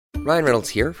Ryan Reynolds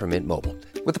here from Mint Mobile.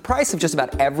 With the price of just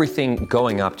about everything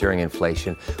going up during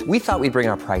inflation, we thought we'd bring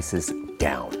our prices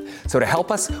down. So to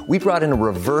help us, we brought in a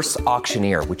reverse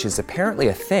auctioneer, which is apparently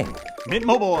a thing. Mint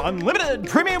Mobile Unlimited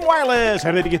Premium Wireless.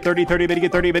 How to get 30, 30, bit to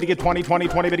get 30, bit to get 20, 20,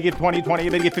 20, bit to get 20, 20,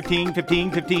 bit to get 15,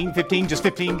 15, 15, 15, just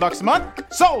 $15 a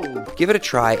month? Sold! Give it a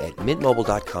try at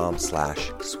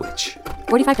mintmobile.com/switch.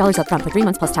 $45 up front for 3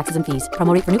 months plus taxes and fees.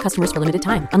 Promo rate for new customers for limited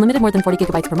time. Unlimited more than 40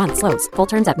 gigabytes per month. Slows full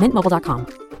terms at mintmobile.com.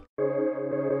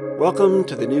 Welcome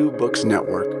to the New Books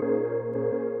Network.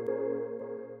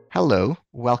 Hello,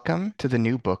 welcome to the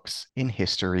New Books in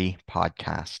History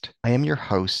podcast. I am your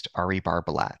host, Ari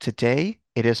Barbalat. Today,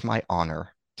 it is my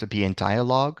honor to be in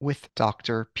dialogue with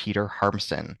Dr. Peter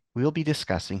Harmsen. We will be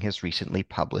discussing his recently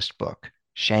published book,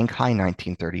 Shanghai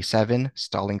 1937,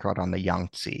 Stalingrad on the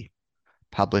Yangtze,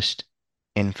 published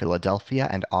in Philadelphia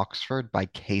and Oxford by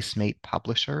Casemate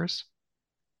Publishers,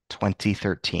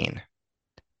 2013.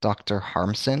 Dr.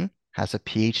 Harmsen has a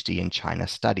PhD in China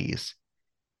Studies.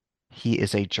 He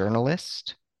is a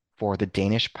journalist for the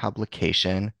Danish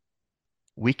publication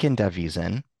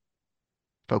Weekendavisen,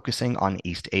 focusing on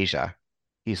East Asia.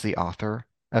 He's the author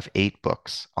of 8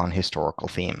 books on historical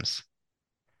themes.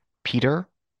 Peter,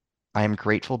 I am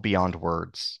grateful beyond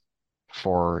words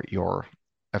for your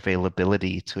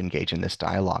availability to engage in this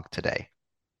dialogue today.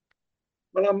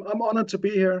 Well, I'm honored to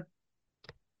be here.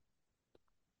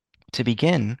 To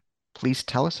begin, please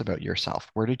tell us about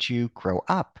yourself. Where did you grow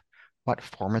up? What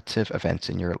formative events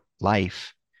in your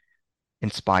life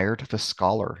inspired the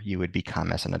scholar you would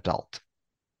become as an adult?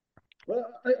 Well,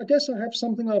 I guess I have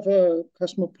something of a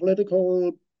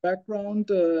cosmopolitical background.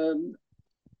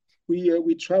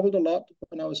 We traveled a lot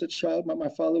when I was a child. My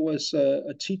father was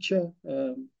a teacher.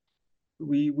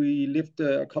 We lived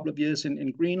a couple of years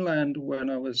in Greenland when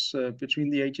I was between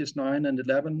the ages 9 and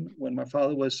 11, when my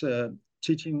father was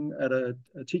teaching at a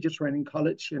teacher training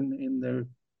college in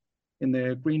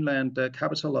the Greenland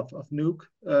capital of Nuuk.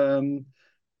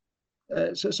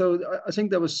 So I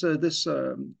think there was this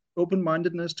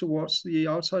open-mindedness towards the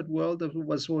outside world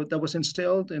that was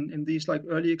instilled in these like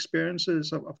early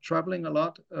experiences of traveling a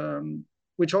lot,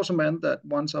 which also meant that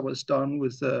once I was done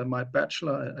with my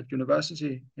bachelor at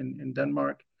university in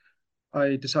Denmark,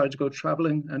 I decided to go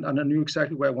traveling, and I knew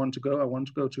exactly where I wanted to go. I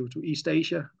wanted to go to East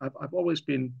Asia. I've always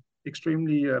been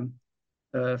extremely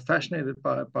fascinated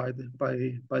by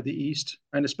the East,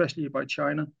 and especially by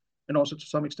China, and also to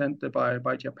some extent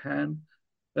by Japan.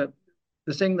 The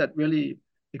thing that really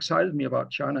excited me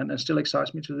about China, and still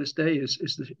excites me to this day, is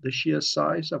the sheer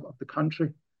size of the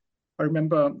country. I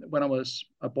remember when I was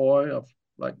a boy of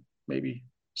like maybe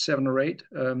 7 or 8,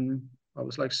 I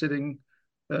was like sitting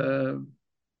in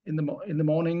the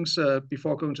mornings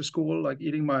before going to school, like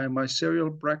eating my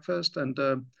cereal breakfast, and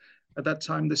at that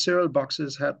time, the cereal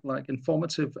boxes had like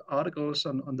informative articles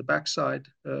on the backside.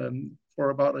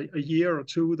 For about a year or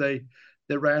two, they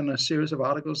ran a series of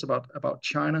articles about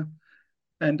China.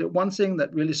 And one thing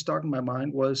that really stuck in my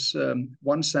mind was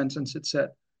one sentence. It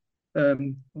said,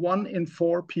 1 in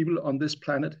 4 people on this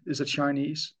planet is a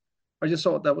Chinese. I just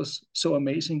thought that was so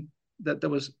amazing that there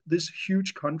was this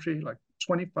huge country, like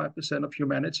 25% of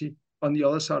humanity on the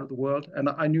other side of the world. And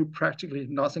I knew practically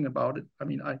nothing about it. I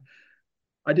mean,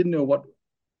 I didn't know what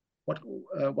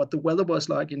the weather was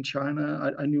like in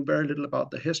China. I knew very little about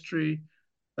the history,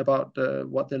 about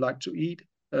what they like to eat,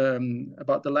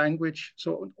 about the language.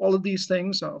 So all of these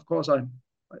things, of course, I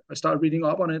started reading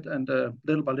up on it, and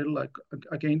little by little, I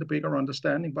gained a bigger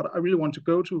understanding. But I really want to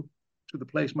go to the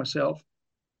place myself,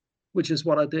 which is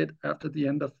what I did after the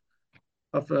end of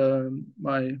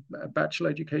my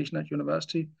bachelor education at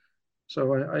university.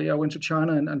 So I went to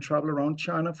China and traveled around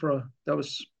China that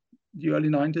was the early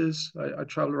 90s. I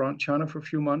traveled around China for a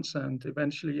few months, and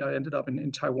eventually I ended up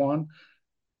in Taiwan,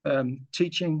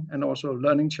 teaching and also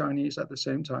learning Chinese at the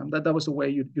same time. That was the way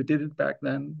you did it back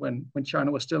then, when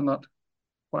China was still not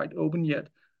quite open yet.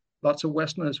 Lots of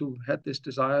Westerners who had this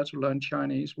desire to learn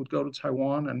Chinese would go to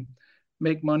Taiwan and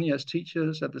make money as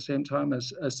teachers at the same time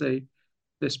as they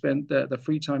spent their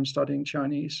free time studying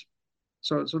Chinese.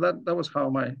 So that was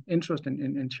how my interest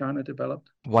in China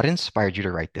developed. What inspired you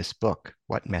to write this book?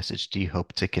 What message do you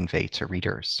hope to convey to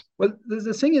readers? Well,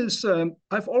 the thing is,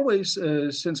 I've always,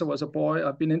 since I was a boy,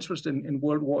 I've been interested in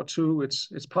World War II.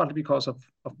 It's partly because of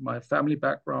my family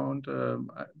background.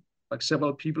 Like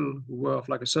several people who were of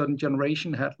like a certain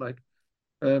generation had like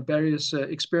various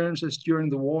experiences during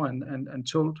the war and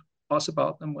told us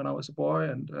about them when I was a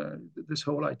boy. And this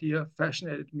whole idea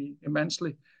fascinated me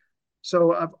immensely.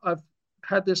 So I've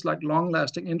had this like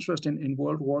long-lasting interest in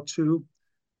World War II.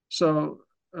 So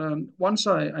once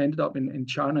I ended up in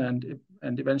China, and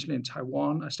and eventually in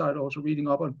Taiwan. I started also reading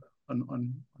up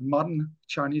on modern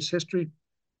Chinese history.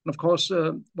 And of course,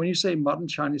 when you say modern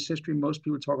Chinese history, most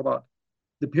people talk about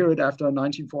the period after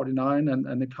 1949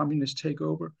 and the communist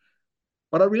takeover.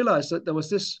 But I realized that there was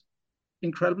this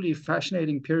incredibly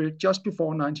fascinating period just before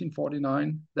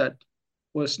 1949 that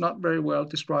was not very well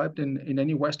described in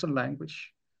any Western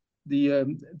language.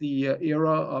 The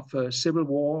era of civil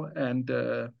war and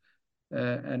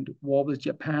war with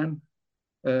Japan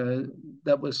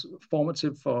that was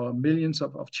formative for millions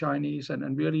of Chinese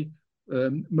and really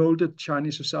molded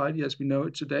Chinese society as we know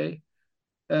it today.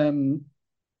 And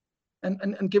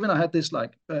given I had this I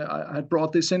had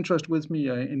brought this interest with me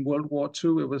in World War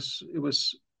II, it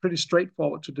was pretty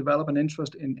straightforward to develop an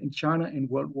interest in China in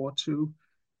World War II.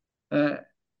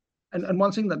 And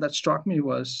one thing that struck me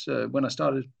was when I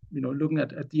started looking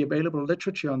at the available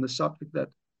literature on the subject, that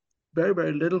very,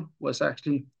 very little was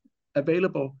actually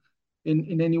available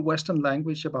in any Western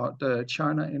language about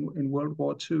China in World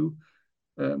War II,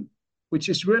 which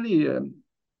is really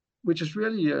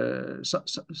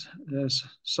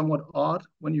somewhat odd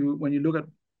when you look at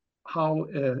how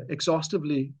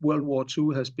exhaustively World War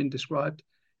II has been described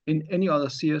in any other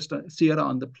theater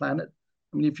on the planet.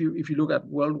 I mean, if you look at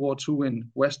World War II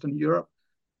in Western Europe,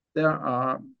 there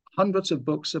are hundreds of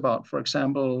books about, for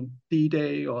example,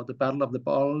 D-Day or the Battle of the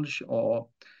Bulge or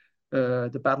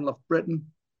the Battle of Britain.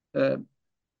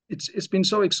 It's been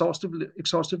so exhaustively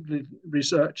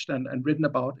researched and written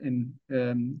about in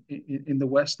the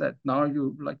West that now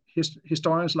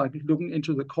historians like looking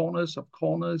into the corners of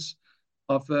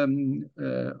the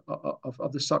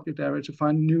subject area to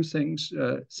find new things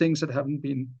that haven't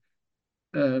been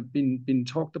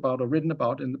talked about or written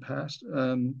about in the past.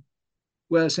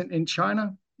 Whereas in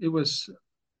China, it was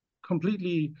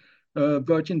completely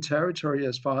virgin territory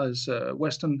as far as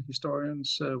Western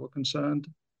historians were concerned.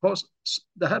 Of course,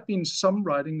 there had been some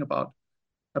writing about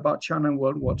China in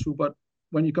World War II, but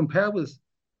when you compare with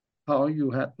how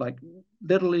you had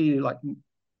literally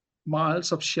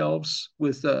miles of shelves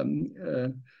with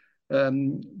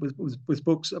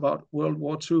books about World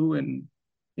War II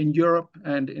in Europe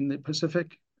and in the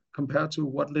Pacific, compared to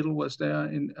what little was there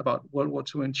about World War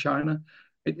II in China,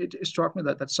 it struck me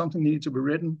that something needed to be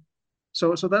written.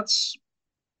 So that's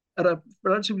at a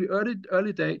relatively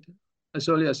early date, as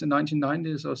early as the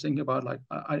 1990s. I was thinking about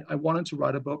I wanted to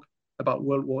write a book about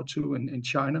World War II in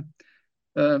China.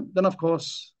 Then of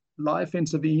course life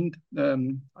intervened.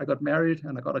 I got married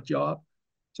and I got a job,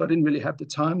 so I didn't really have the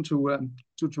time to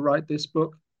write this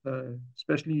book,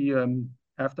 especially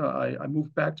after I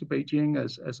moved back to Beijing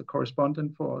as a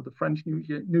correspondent for the French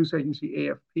news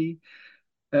agency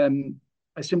AFP.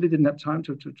 I simply didn't have time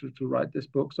to write this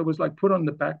book, so it was put on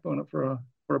the back burner for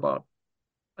about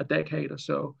a decade or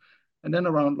so. And then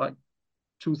around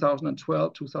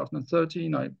 2012,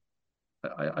 2013, I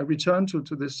returned to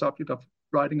this subject of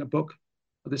writing a book,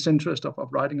 this interest of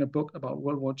writing a book about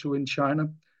World War II in China.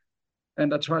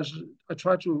 And I tried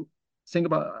to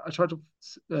find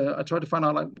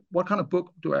out what kind of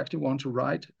book do I actually want to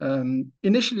write.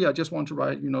 Initially, I just want to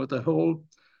write,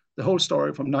 the whole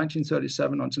story from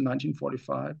 1937 until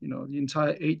 1945. The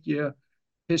entire 8-year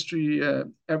history,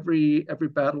 every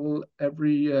battle,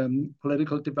 every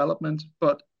political development.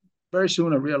 But very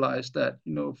soon I realized that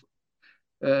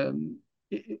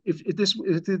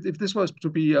if this was to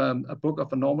be a book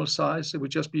of a normal size, it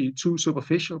would just be too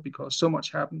superficial because so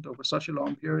much happened over such a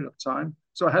long period of time.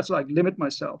 So I had to limit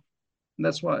myself, and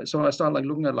that's why. So I started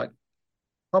looking at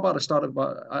how about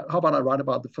I write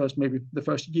about the first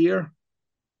year,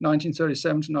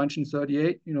 1937 to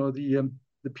 1938.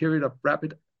 The period of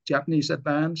rapid Japanese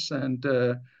advance and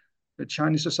the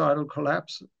Chinese societal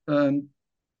collapse.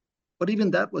 But even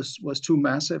that was too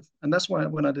massive, and that's why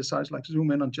when I decided to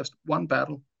zoom in on just one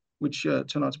battle, which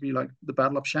turned out to be the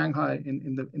Battle of Shanghai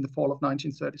in the fall of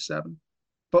 1937.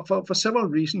 But for several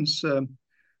reasons.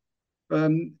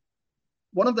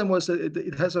 One of them was that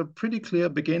it has a pretty clear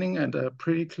beginning and a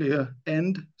pretty clear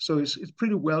end, so it's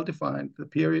pretty well defined. The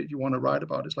period you want to write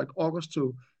about is August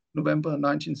to November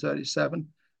 1937.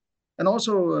 And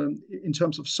also in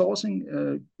terms of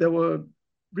sourcing, there were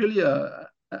really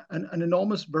an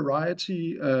enormous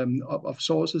variety of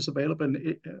sources available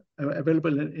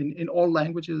in all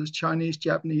languages, Chinese,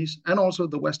 Japanese, and also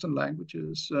the Western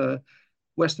languages.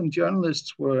 Western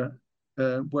journalists were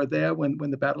there when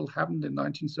the battle happened in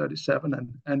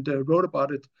 1937 and wrote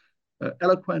about it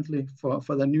eloquently for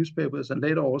their newspapers, and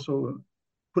later also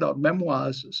put out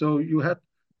memoirs. So you had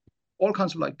all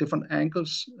kinds of different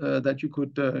angles that you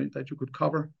could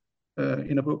cover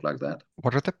in a book like that.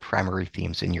 What are the primary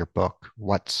themes in your book?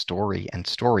 What story and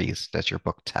stories does your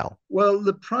book tell? Well,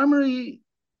 the primary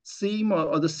theme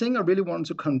or the thing I really wanted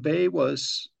to convey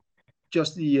was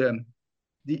just the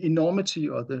enormity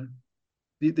or the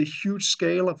huge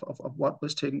scale of what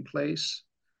was taking place.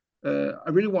 I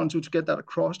really wanted to get that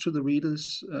across to the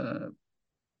readers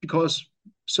because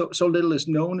so little is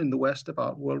known in the West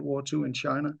about World War II in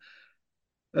China.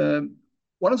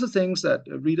 One of the things that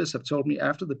readers have told me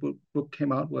after the book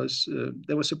came out was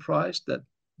they were surprised that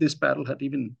this battle had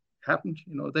even happened.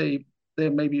 You know, they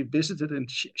maybe visited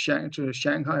to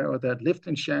Shanghai, or they had lived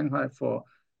in Shanghai for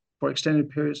extended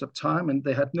periods of time, and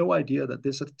they had no idea that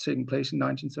this had taken place in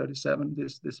 1937.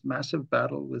 This massive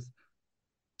battle with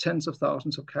tens of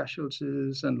thousands of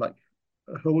casualties and like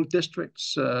whole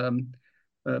districts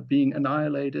being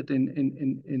annihilated in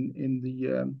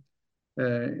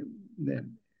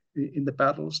the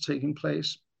battles taking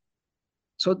place.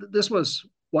 So this was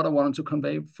what I wanted to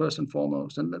convey first and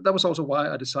foremost, and that was also why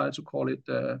I decided to call it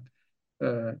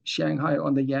Shanghai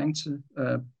on the Yangtze.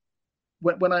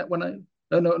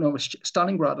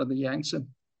 Stalingrad on the Yangtze.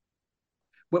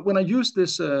 When I used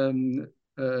this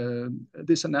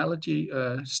this analogy,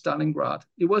 Stalingrad,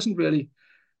 it wasn't really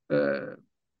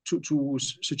to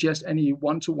suggest any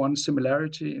one-to-one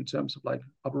similarity in terms of like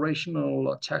operational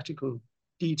or tactical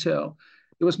detail.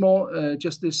 It was more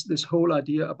just this whole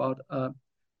idea about a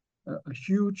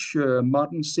huge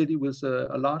modern city with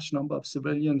a large number of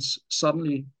civilians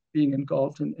suddenly being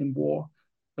engulfed in war,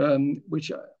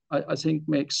 which I think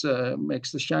makes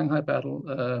the Shanghai battle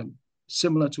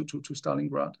similar to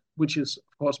Stalingrad, which is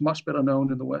of course much better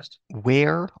known in the West.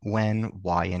 Where, when,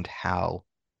 why, and how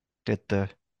did the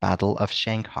Battle of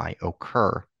Shanghai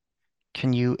occur?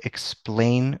 Can you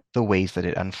explain the ways that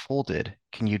it unfolded?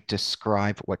 Can you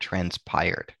describe what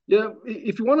transpired? Yeah,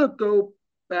 if you want to go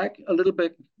back a little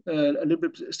bit,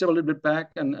 step a little bit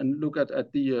back and look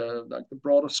at the like the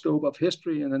broader scope of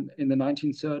history in the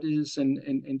 1930s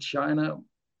in China,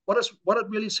 what had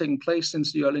really taken place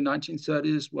since the early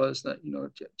 1930s was that, you know,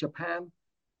 Japan,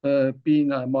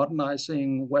 being a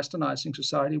modernizing, westernizing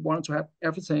society, wanted to have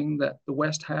everything that the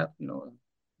West had, you know, a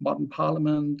modern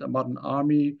parliament, a modern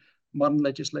army, modern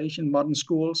legislation, modern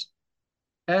schools,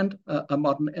 and a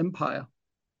modern empire.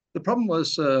 The problem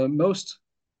was most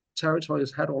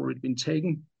territories had already been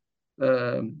taken.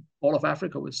 All of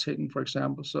Africa was taken, for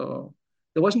example. So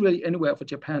there wasn't really anywhere for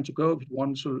Japan to go if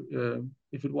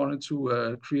it wanted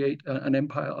to create an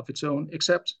empire of its own,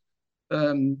 except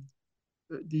the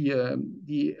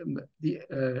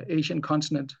Asian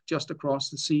continent just across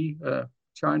the sea,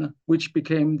 China, which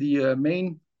became the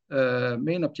main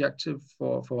objective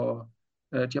for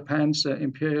Japan's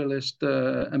imperialist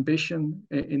ambition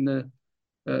in the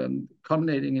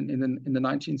culminating in the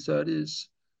 1930s.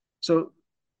 So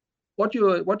what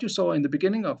you saw in the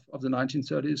beginning of the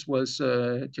 1930s was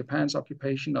Japan's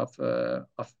occupation of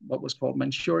what was called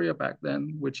Manchuria back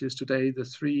then, which is today the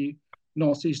three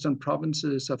northeastern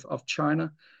provinces of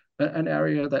China, an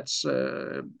area that's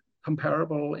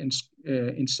comparable in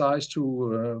size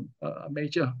to a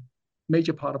major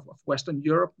part of Western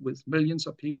Europe with millions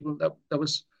of people. That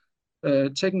was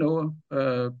taken over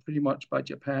pretty much by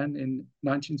Japan in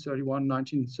 1931,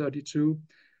 1932.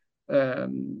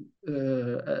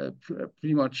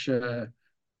 Pretty much a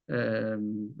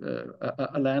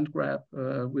land grab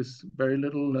with very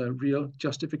little real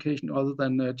justification other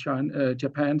than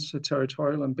Japan's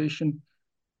territorial ambition.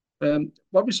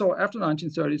 What we saw after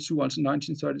 1932 until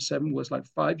 1937 was like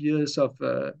 5 years of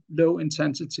low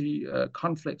intensity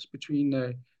conflicts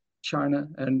between China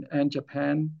and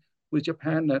Japan, with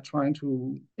Japan trying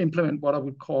to implement what I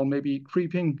would call maybe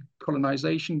creeping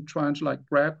colonization, trying to like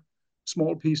grab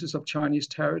small pieces of Chinese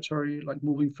territory, like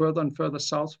moving further and further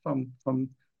south from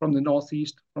the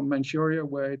northeast, from Manchuria,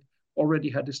 where it already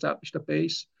had established a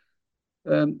base.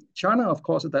 China, of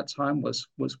course, at that time was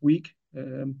weak,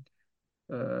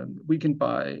 weakened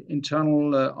by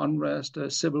internal unrest,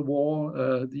 civil war,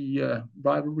 the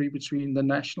rivalry between the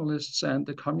nationalists and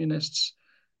the communists.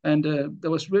 And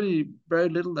there was really very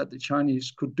little that the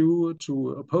Chinese could do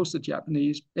to oppose the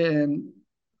Japanese. And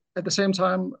at the same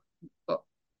time,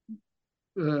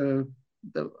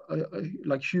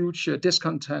 like huge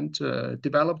discontent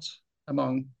developed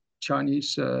among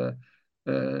Chinese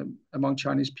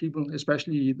people,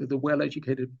 especially the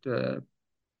well-educated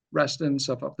residents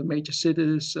of the major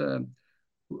cities who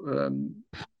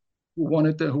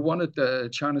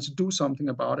wanted China to do something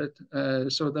about it.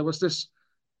 So there was this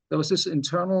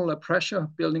internal pressure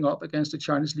building up against the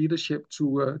Chinese leadership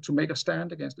to make a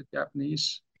stand against the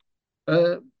Japanese.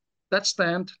 That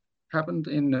stand happened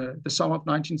in the summer of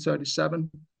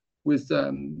 1937 with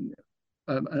an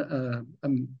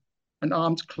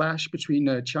armed clash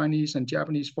between Chinese and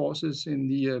Japanese forces in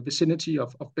the vicinity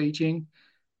of Beijing.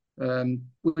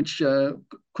 which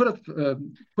could have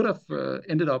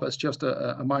ended up as just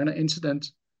a minor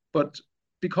incident. But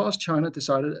because China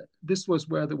decided this was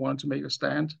where they wanted to make a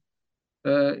stand,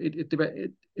 it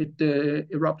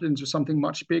erupted into something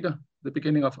much bigger, the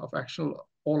beginning of actual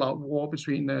all-out war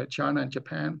between China and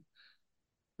Japan.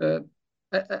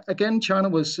 Again, China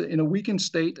was in a weakened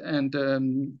state, and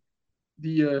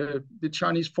the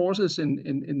Chinese forces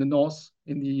in the north,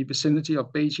 in the vicinity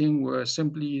of Beijing, were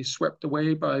simply swept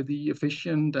away by the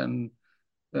efficient and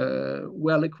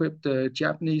well-equipped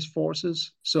Japanese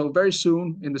forces. So very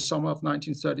soon, in the summer of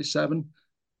 1937,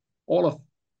 all of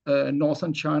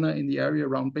northern China in the area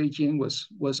around Beijing was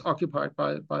occupied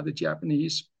by the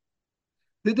Japanese.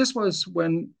 This was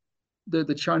when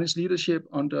the Chinese leadership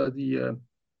under the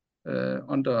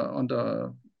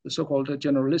so-called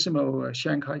Generalissimo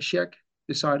Chiang Kai-shek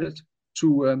decided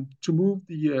to move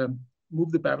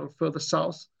the battle further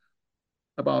south,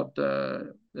 about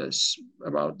little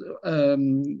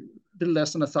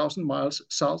less than 1,000 miles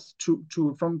south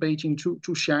from Beijing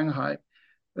to Shanghai.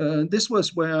 This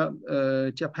was where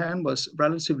Japan was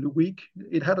relatively weak.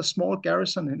 It had a small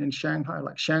garrison in Shanghai.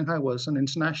 Like Shanghai was an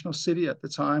international city at the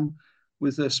time,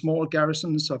 with small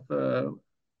garrisons of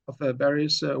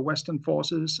various Western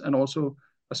forces, and also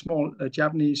a small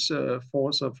Japanese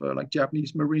force of like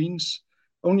Japanese Marines,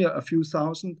 only a few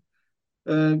thousand.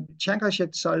 Chiang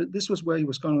Kai-shek decided this was where he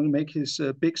was going to make his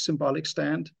big symbolic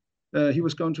stand. He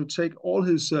was going to take all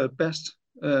his best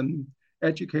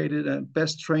educated and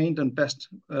best trained and best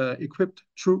equipped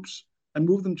troops and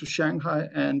move them to Shanghai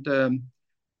and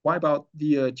wipe out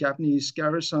the Japanese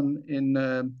garrison in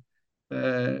a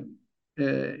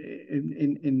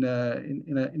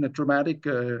dramatic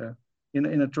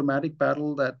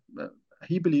battle that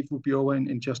he believed would be over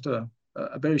in just a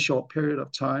very short period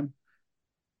of time.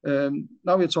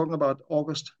 Now we're talking about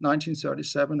August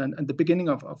 1937 and the beginning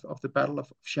of the Battle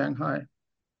of Shanghai.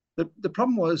 The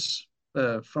problem was,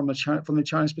 from the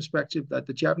Chinese perspective, that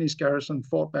the Japanese garrison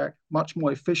fought back much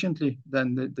more efficiently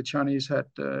than the Chinese had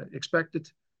expected,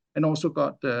 and also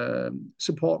got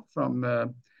support from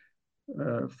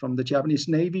the Japanese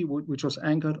Navy, which was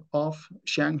anchored off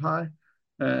Shanghai,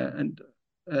 and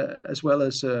as well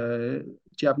as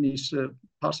Japanese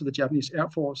parts of the Japanese Air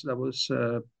Force that was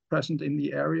present in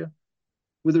the area,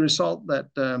 with the result that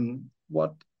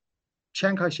what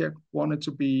Chiang Kai-shek wanted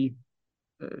to be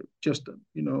just a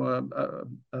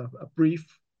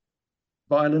brief,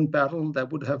 violent battle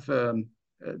that would have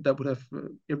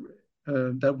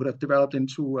developed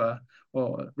into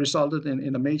or resulted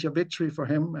in a major victory for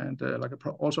him, and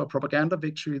also a propaganda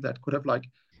victory that could have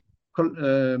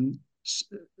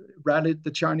rallied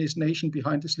the Chinese nation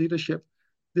behind his leadership.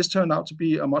 This turned out to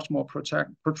be a much more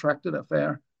protracted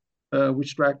affair,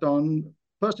 which dragged on.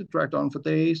 First, it dragged on for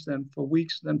days, then for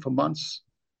weeks, then for months,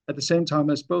 at the same time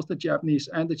as both the Japanese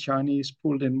and the Chinese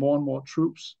pulled in more and more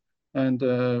troops and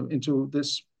into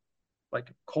this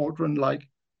like cauldron-like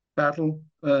battle,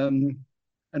 and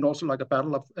also like a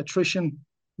battle of attrition,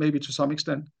 maybe to some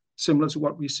extent similar to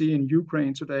what we see in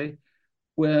Ukraine today,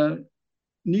 where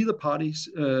neither parties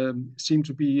seem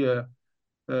to be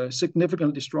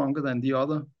significantly stronger than the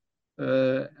other,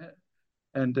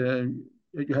 and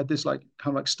you had this like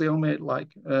kind of like stalemate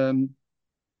like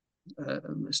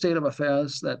state of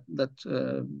affairs that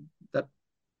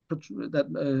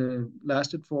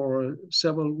lasted for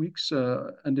several weeks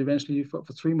and eventually for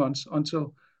 3 months,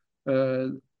 until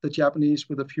the Japanese,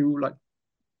 with a few like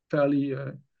fairly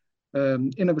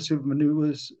innovative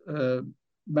maneuvers,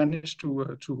 managed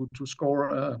to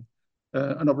score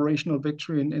an operational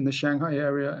victory in the Shanghai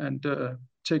area and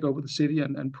take over the city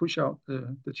and push out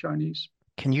the Chinese.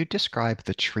 Can you describe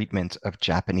the treatment of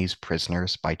Japanese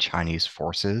prisoners by Chinese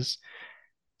forces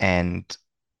and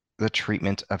the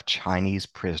treatment of Chinese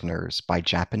prisoners by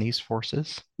Japanese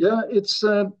forces? Yeah, it's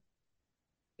one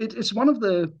of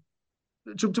the,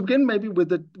 to begin maybe with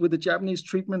the Japanese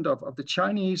treatment of the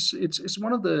Chinese. It's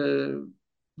one of the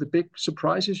big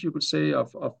surprises, you could say,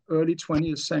 of early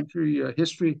 20th century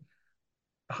history,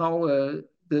 how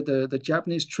the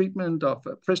Japanese treatment of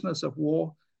prisoners of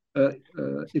war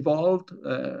evolved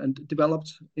and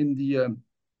developed in the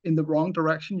wrong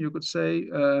direction, you could say,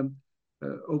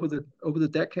 over the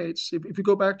decades. If you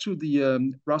go back to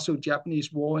the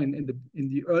Russo-Japanese War in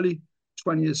the early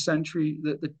 20th century,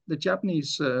 the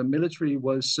Japanese military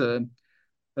was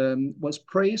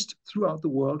praised throughout the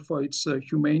world for its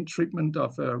humane treatment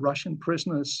of Russian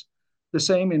prisoners. The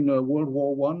same in World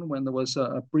War I, when there was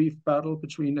a brief battle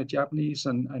between the Japanese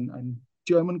and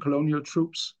German colonial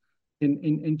troops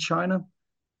in China.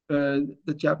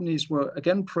 The Japanese were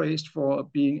again praised for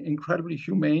being incredibly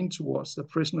humane towards the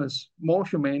prisoners, more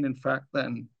humane, in fact,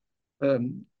 than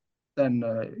than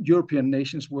European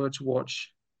nations were towards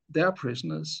their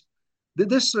prisoners.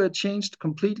 This changed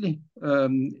completely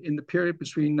in the period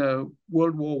between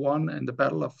World War I and the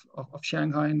Battle of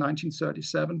Shanghai in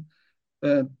 1937.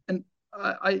 And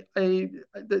I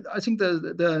think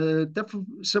there are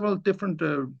several different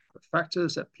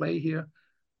factors at play here.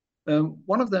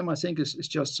 One of them, I think, is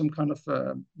just some kind of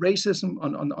racism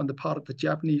on the part of the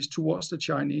Japanese towards the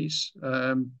Chinese.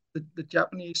 The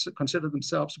Japanese consider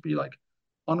themselves to be like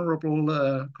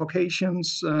honorable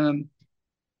Caucasians,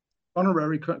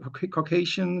 honorary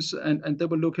Caucasians, and they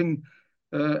were looking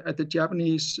at the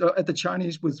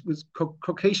Chinese with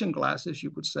Caucasian glasses, you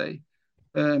could say,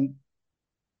 and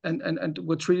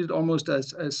were treated almost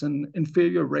as an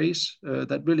inferior race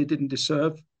that really didn't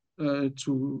deserve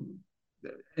to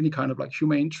any kind of like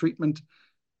humane treatment.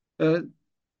 That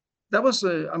was,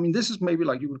 I mean, this is maybe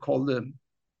like you would call the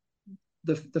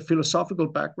philosophical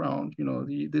background,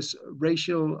 this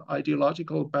racial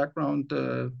ideological background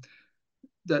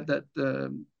that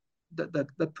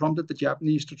prompted the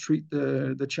Japanese to treat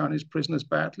the Chinese prisoners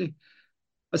badly.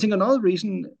 I think another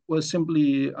reason was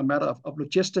simply a matter of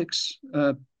logistics.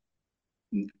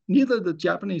 Neither the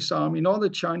Japanese army nor the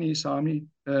Chinese army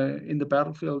in the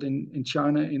battlefield in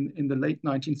China in the late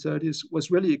 1930s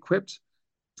was really equipped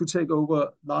to take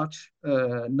over large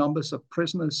numbers of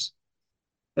prisoners.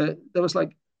 There was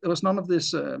none of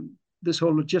this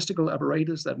whole logistical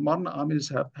apparatus that modern armies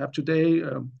have today,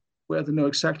 where they know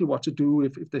exactly what to do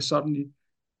if they suddenly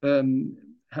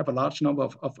have a large number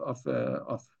of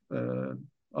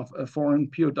foreign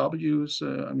POWs.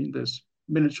 I mean, there's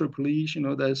military police.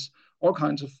 There's all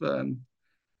kinds of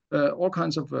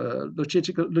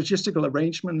logistical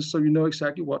arrangements, so you know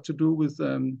exactly what to do with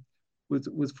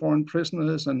foreign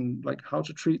prisoners and like how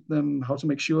to treat them, how to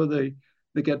make sure they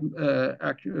get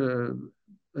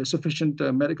sufficient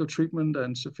medical treatment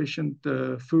and sufficient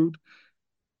food.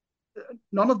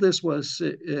 None of this was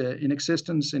in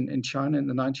existence in China in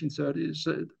the 1930s.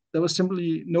 There was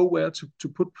simply nowhere to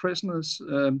put prisoners,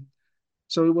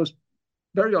 so it was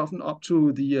very often up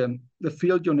to the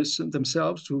field units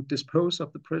themselves to dispose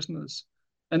of the prisoners.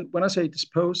 And when I say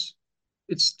dispose,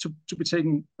 it's to be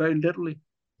taken very literally,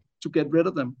 to get rid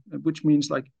of them, which means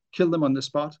like kill them on the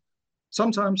spot.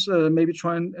 Sometimes maybe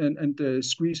try and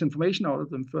squeeze information out of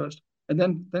them first, and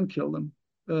then kill them.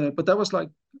 But that was like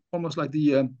almost like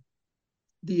the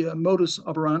modus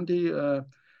operandi,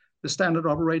 the standard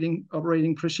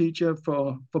operating procedure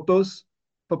for both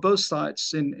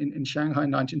sides in Shanghai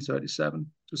in 1937,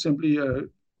 to simply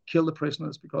kill the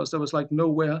prisoners, because there was like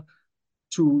nowhere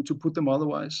to put them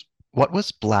otherwise. What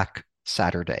was Black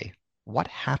Saturday? What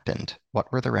happened? What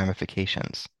were the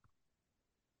ramifications?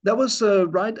 That was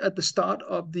right at the start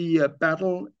of the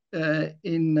battle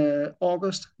in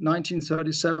August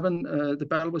 1937. The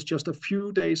battle was just a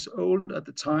few days old at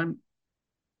the time.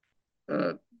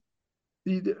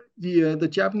 The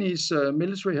Japanese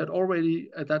military had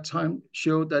already at that time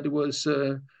showed that it was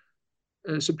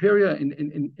superior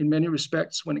in many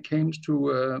respects when it came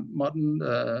to modern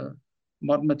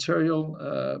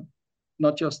material,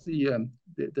 not just the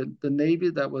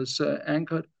navy that was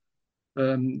anchored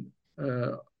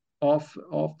off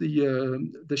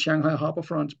the Shanghai harbor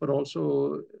front, but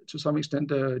also to some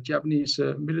extent Japanese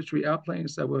military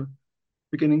airplanes that were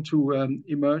beginning to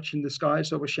emerge in the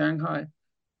skies over Shanghai.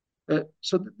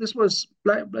 So this was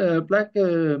Black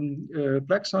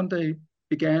Sunday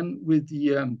began with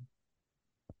a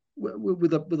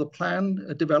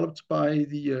plan developed by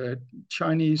the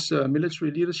Chinese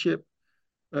military leadership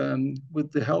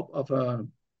with the help of a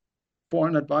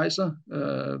foreign advisor,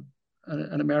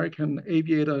 an American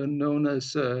aviator known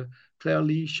as Claire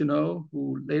Lee Chennault,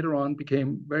 who later on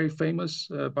became very famous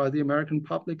by the American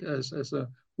public as a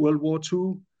World War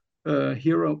II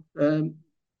hero.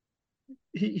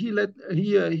 He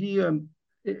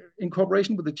in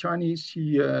cooperation with the Chinese,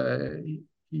 he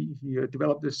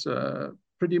developed this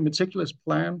pretty meticulous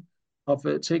plan of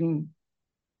taking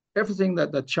everything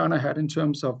that China had in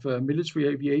terms of military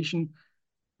aviation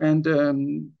and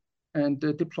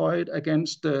deploy it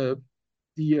against the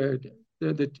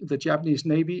Japanese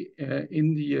Navy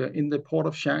in the port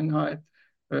of Shanghai,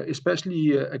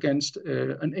 especially against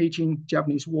an aging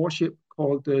Japanese warship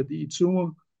called the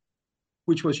Itsumo,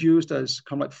 which was used as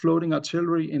kind of like floating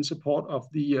artillery in support of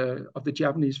the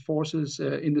Japanese forces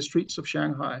in the streets of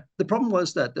Shanghai. The problem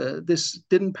was that this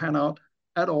didn't pan out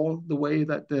at all the way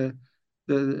that the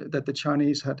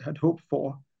Chinese had hoped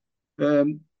for.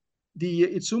 The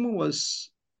Itsumo was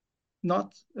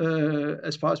not,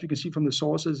 as far as we can see from the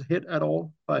sources, hit at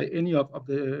all by any of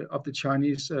the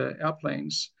Chinese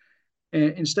airplanes.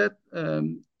 Instead,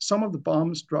 some of the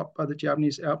bombs dropped by the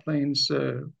Japanese airplanes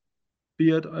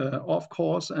veered off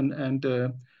course and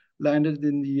landed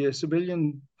in the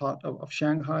civilian part of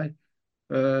Shanghai.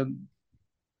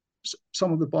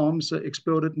 Some of the bombs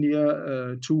exploded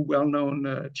near two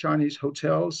well-known Chinese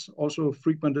hotels, also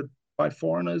frequented by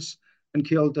foreigners, and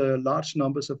killed large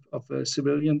numbers of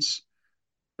civilians.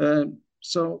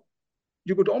 So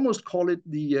you could almost call it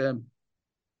the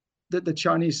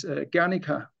Chinese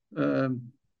Guernica,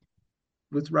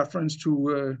 with reference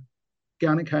to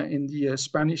Guernica in the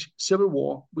Spanish Civil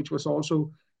War, which was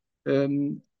also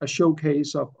a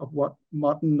showcase of what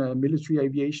modern military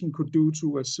aviation could do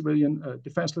to a civilian,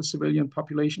 defenseless civilian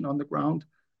population on the ground.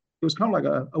 It was kind of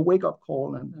like a wake-up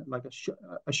call and like a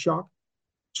shock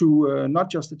to not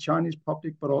just the Chinese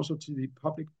public, but also to the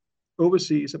public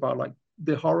overseas about like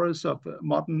the horrors of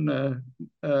modern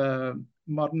air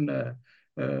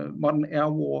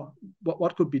war.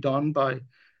 What could be done by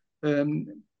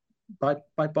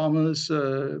bombers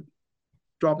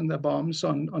dropping their bombs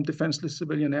on defenseless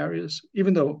civilian areas,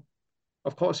 even though,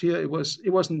 of course, here it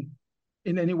wasn't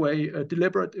in any way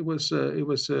deliberate. It was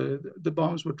the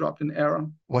bombs were dropped in error.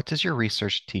 What does your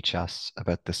research teach us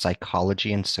about the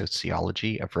psychology and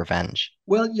sociology of revenge?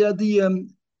 Well, yeah,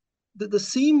 the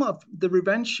theme of the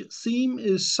revenge theme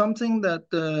is something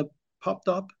that popped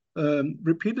up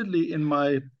repeatedly in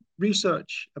my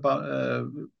research about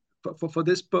for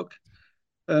this book.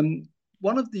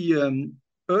 One of the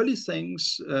early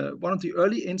things, one of the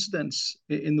early incidents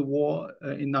in the war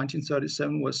in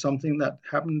 1937 was something that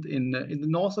happened in the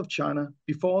north of China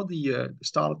before the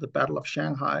start of the Battle of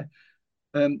Shanghai,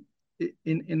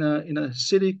 in a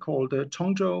city called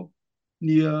Tongzhou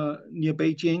near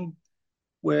Beijing,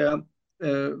 where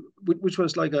which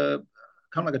was like a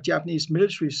kind of like a Japanese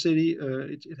military city.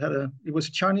 It was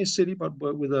a Chinese city, but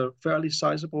with a fairly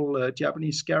sizable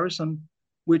Japanese garrison,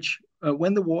 which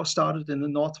when the war started in the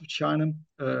north of China,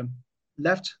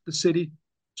 left the city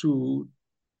to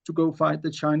go fight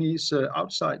the Chinese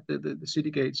outside the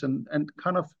city gates, and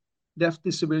kind of left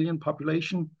the civilian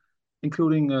population,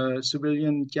 including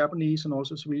civilian Japanese and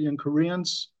also civilian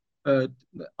Koreans,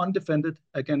 undefended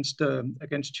against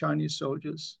Chinese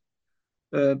soldiers.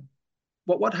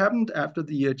 What happened after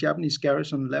the Japanese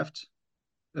garrison left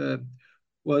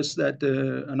was that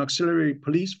an auxiliary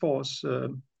police force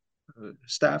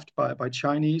staffed by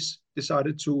Chinese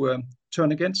decided to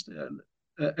turn against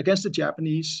the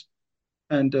Japanese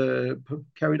and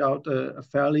carried out a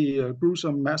fairly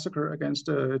gruesome massacre against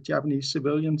Japanese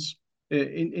civilians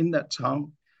in that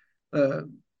town.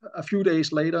 A few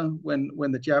days later,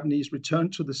 when the Japanese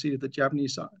returned to the city, the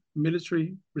Japanese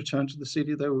military returned to the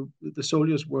city, the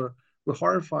soldiers were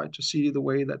horrified to see the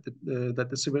way that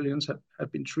the civilians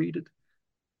had been treated.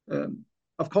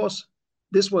 Of course,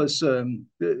 this was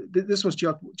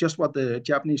just what the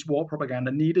Japanese war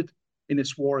propaganda needed in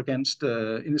its war against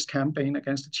in its campaign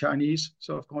against the Chinese.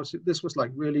 So of course, this was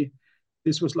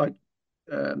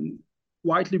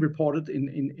widely reported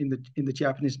in the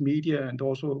Japanese media, and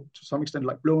also to some extent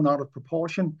like blown out of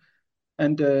proportion.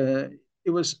 And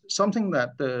it was something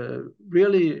that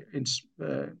really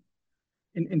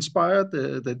inspired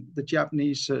the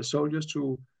Japanese soldiers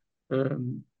to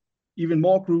even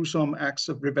more gruesome acts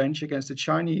of revenge against the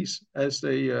Chinese as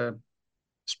they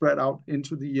spread out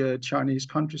into the Chinese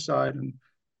countryside, and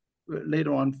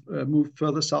later on moved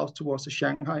further south towards the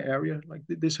Shanghai area. Like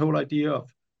this whole idea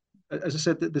of, as I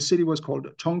said, the city was called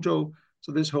Tongzhou.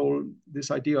 So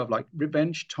this idea of like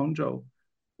revenge Tongzhou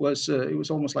was it was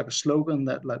almost like a slogan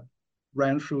that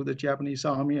ran through the Japanese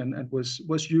army and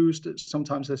was used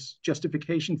sometimes as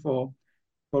justification for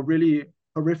really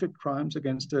horrific crimes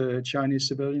against Chinese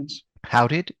civilians. How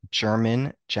did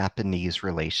German-Japanese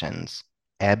relations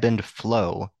ebb and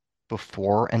flow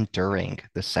before and during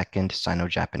the Second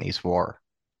Sino-Japanese War?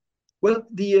 Well,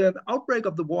 the outbreak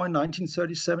of the war in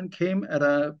 1937 came at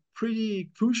a pretty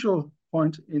crucial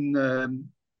point in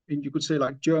you could say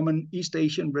like German East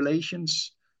Asian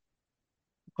relations.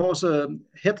 Of course,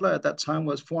 Hitler at that time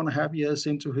was 4.5 years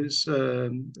into his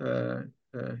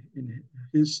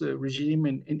regime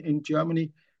in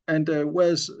Germany, and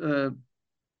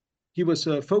he was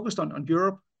focused on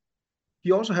Europe.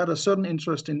 He also had a certain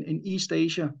interest in East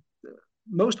Asia,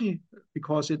 mostly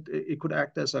because it could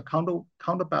act as a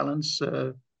counterbalance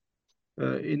in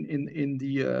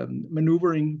the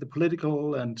maneuvering, the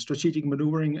political and strategic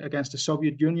maneuvering against the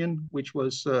Soviet Union, which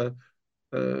was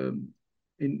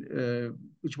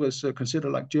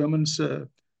considered like Germany's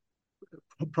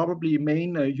probably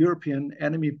main European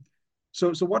enemy.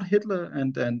 So what Hitler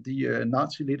and the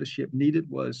Nazi leadership needed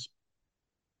was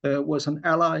an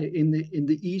ally in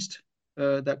the East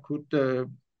that could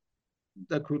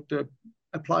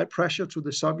apply pressure to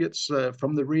the Soviets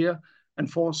from the rear and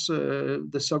force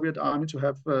the Soviet army to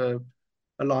have a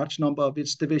large number of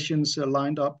its divisions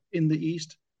lined up in the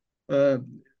east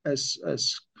as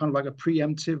kind of like a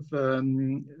preemptive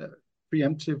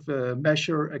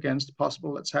measure against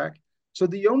possible attack. So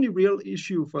the only real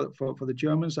issue for the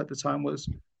Germans at the time was,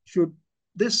 should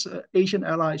this Asian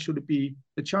ally, should it be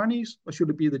the Chinese or should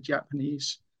it be the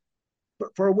Japanese?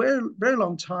 But for a very, very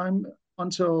long time,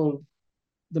 until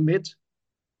the mid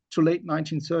to late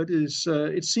 1930s,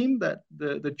 it seemed that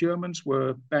the Germans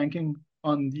were banking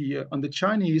on the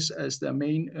Chinese as their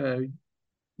main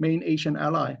Asian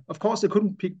ally. Of course, they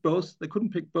couldn't pick both. They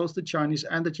couldn't pick both the Chinese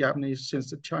and the Japanese,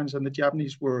 since the Chinese and the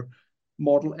Japanese were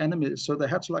mortal enemies. So they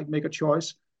had to make a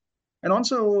choice. And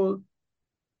also,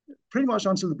 pretty much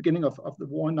until the beginning of the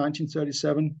war in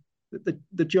 1937,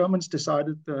 the Germans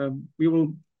decided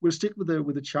we'll stick with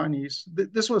the Chinese.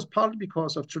 This was partly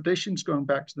because of traditions going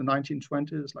back to the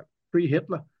 1920s, like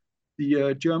pre-Hitler.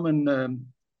 The German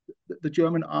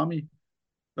army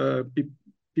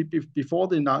before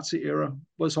the Nazi era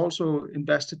was also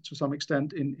invested to some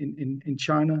extent in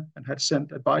China, and had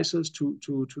sent advisors to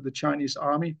the Chinese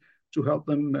army to help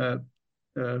them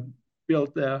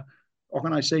build their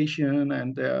organization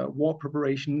and their war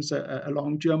preparations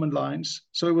along German lines.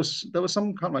 So there was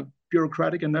some kind of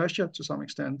bureaucratic inertia to some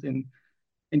extent in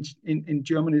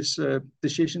Germany's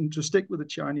decision to stick with the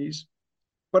Chinese.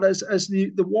 But as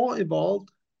the war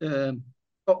evolved,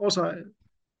 also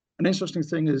an interesting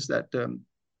thing is that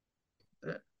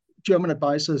German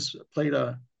advisors played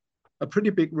a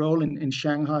pretty big role in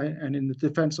Shanghai and in the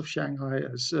defense of Shanghai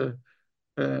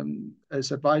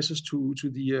as advisors to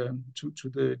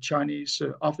the Chinese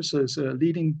officers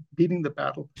leading the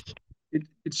battle.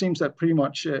 It seems that pretty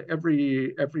much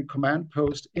every command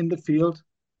post in the field,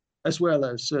 as well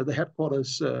as the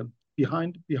headquarters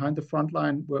behind the front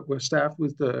line, were staffed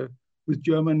with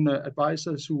German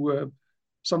advisors who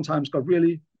sometimes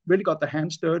really got their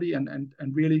hands dirty and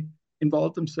really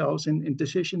involved themselves in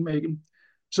decision making.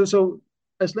 So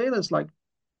as late as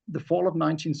the fall of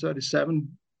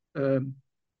 1937,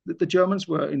 the Germans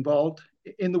were involved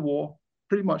in the war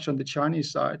pretty much on the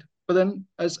Chinese side. But then,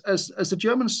 as the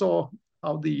Germans saw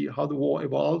how the war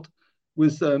evolved,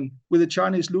 with the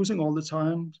Chinese losing all the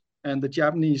time and the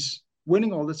Japanese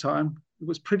winning all the time, it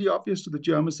was pretty obvious to the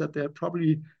Germans that they had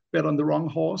probably bet on the wrong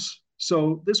horse.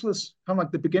 So this was kind of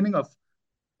like the beginning of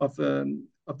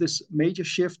this major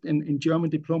shift in German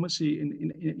diplomacy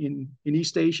in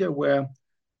East Asia, where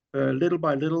little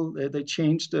by little they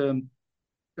changed their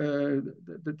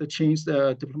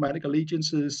diplomatic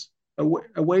allegiances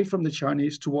away from the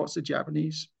Chinese towards the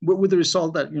Japanese, with the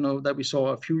result that that we saw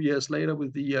a few years later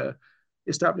with the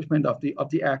establishment of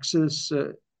the Axis,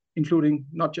 including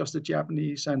not just the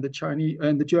Japanese and the Chinese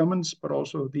and the Germans, but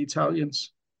also the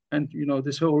Italians, and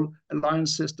this whole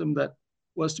alliance system that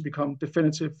was to become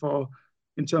definitive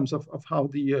in terms of how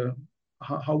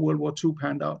how World War II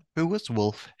panned out. Who was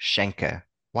Wolf Schenker?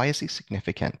 Why is he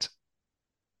significant?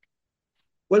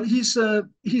 Well, he's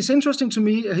interesting to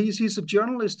me. He's a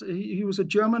journalist. He was a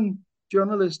German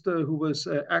journalist who was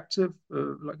active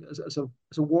as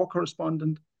a war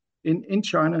correspondent in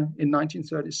China in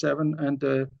 1937, and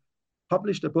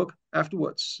published a book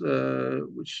afterwards,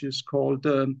 which is called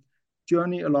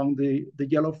Journey Along the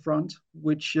Yellow Front,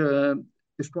 which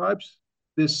describes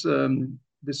this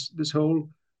whole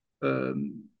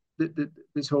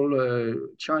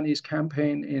Chinese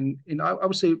campaign in I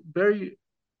would say very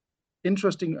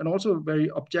interesting and also very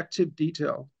objective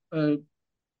detail.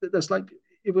 There's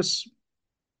it was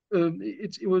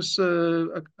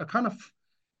a kind of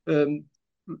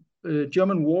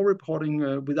German war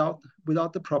reporting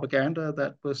without the propaganda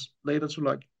that was later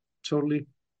to totally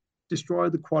destroy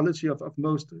the quality of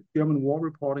most German war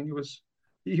reporting.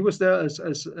 He was there as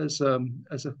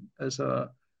a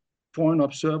foreign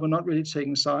observer, not really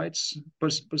taking sides,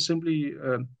 but simply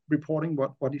reporting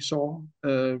what he saw,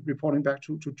 reporting back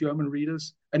to German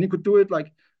readers, and he could do it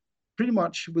pretty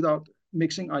much without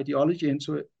mixing ideology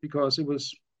into it, because it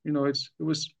was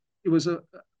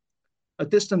a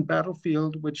distant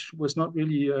battlefield which was not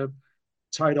really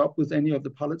tied up with any of the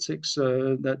politics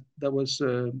that was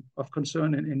of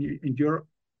concern in Europe.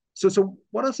 So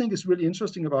what I think is really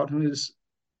interesting about him is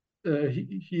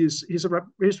he's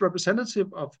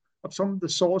representative of some of the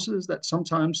sources that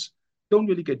sometimes don't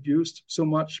really get used so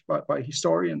much by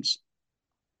historians.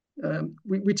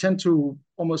 We tend to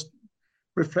almost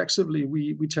reflexively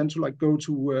we tend to go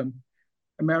to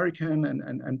American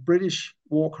and British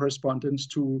war correspondents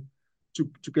to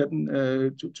get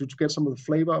some of the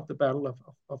flavor of the battle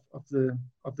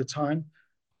of the time.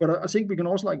 But I think we can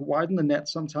also like widen the net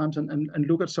sometimes and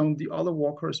look at some of the other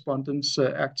war correspondents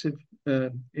active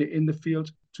in the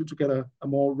field to get a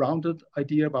more rounded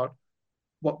idea about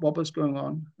what was going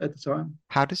on at the time.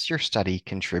 How does your study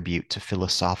contribute to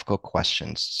philosophical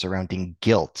questions surrounding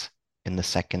guilt in the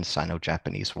Second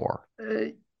Sino-Japanese War?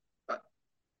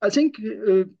 I think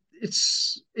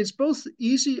it's both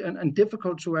easy and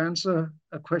difficult to answer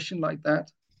a question like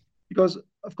that, because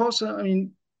of course, I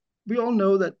mean, we all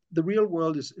know that the real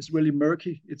world is really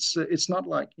murky. It's not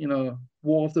like, you know,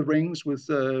 War of the Rings with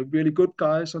really good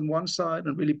guys on one side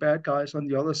and really bad guys on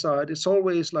the other side. It's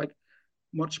always like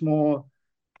much more.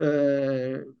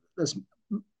 There's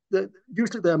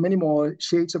usually there are many more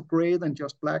shades of gray than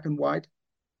just black and white,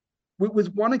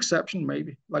 with one exception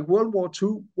maybe. Like World War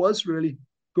II was really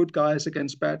good guys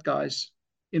against bad guys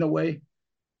in a way.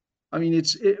 I mean,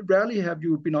 rarely have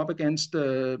you been up against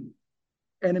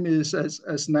enemies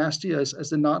as nasty as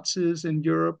the Nazis in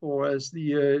Europe or as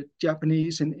the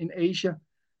Japanese in Asia.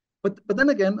 But then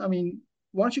again, I mean,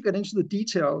 once you get into the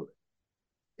detail,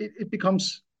 it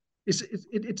becomes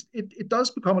it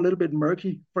does become a little bit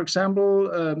murky. For example,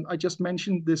 I just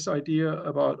mentioned this idea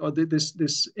about or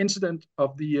this incident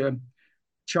of the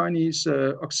Chinese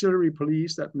auxiliary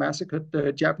police that massacred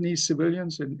the Japanese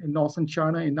civilians in northern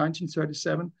China in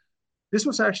 1937. This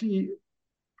was actually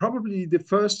probably the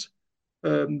first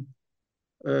um,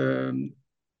 um,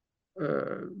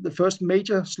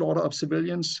 major slaughter of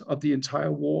civilians of the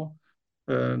entire war,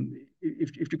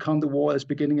 if you count the war as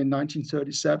beginning in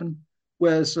 1937.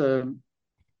 Whereas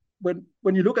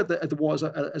when you look at the war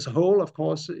as a whole, of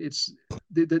course, it's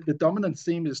the dominant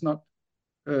theme is not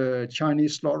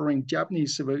Chinese slaughtering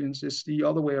Japanese civilians. It's the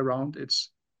other way around. It's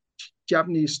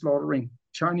Japanese slaughtering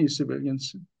Chinese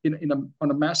civilians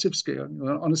on a massive scale, you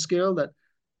know, on a scale that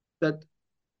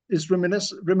is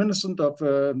reminiscent of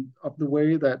the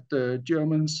way that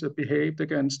Germans behaved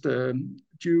against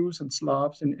Jews and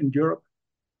Slavs in Europe.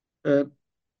 But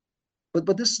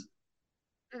this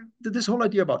whole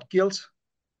idea about guilt,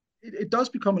 it does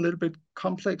become a little bit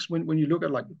complex when you look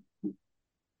at like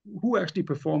who actually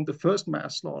performed the first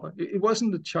mass slaughter. It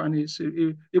wasn't the Chinese.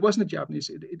 It wasn't the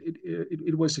Japanese.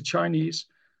 It was the Chinese.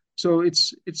 So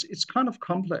it's kind of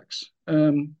complex.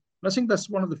 I think that's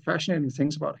one of the fascinating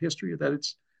things about history, that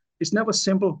it's never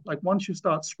simple. Like once you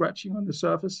start scratching on the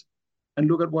surface and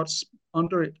look at what's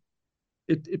under it,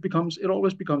 it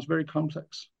always becomes very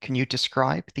complex. Can you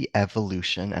describe the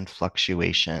evolution and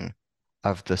fluctuation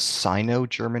of the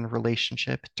Sino-German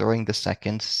relationship during the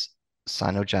Second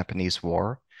Sino-Japanese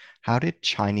War? How did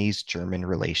Chinese-German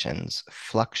relations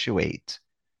fluctuate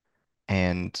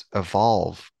and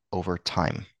evolve over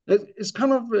time? It's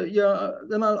kind of yeah.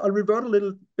 Then I'll revert a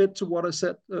little bit to what I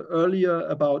said earlier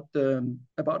about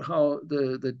how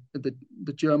the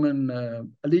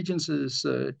German allegiances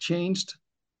changed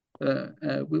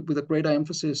with a greater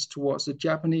emphasis towards the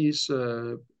Japanese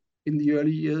in the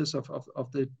early years of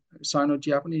the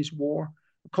Sino-Japanese War.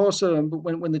 Of course,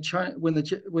 when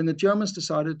the Germans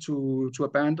decided to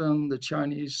abandon the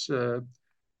Chinese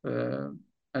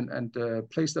and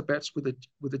place their bets with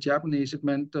the Japanese, it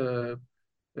meant a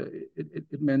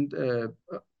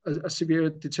severe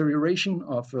deterioration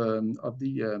of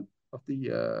the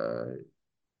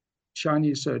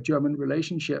Chinese-German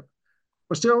relationship.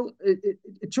 But still,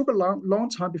 it took a long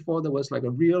time before there was like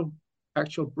a real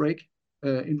actual break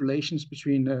in relations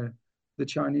between the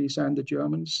Chinese and the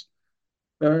Germans.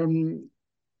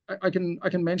 I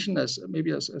can mention as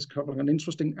kind of an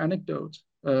interesting anecdote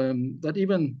that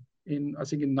even I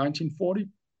think in 1940,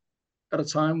 at a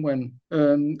time when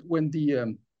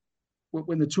the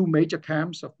two major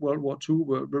camps of World War II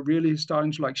were really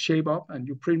starting to like shape up, and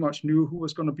you pretty much knew who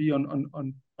was going to be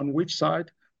on which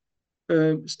side.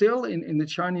 Still in the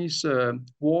Chinese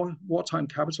wartime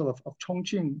capital of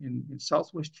Chongqing in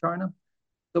southwest China,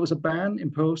 there was a ban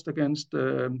imposed against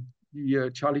the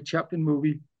Charlie Chaplin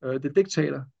movie, The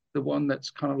Dictator, the one that's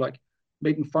kind of like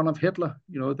making fun of Hitler,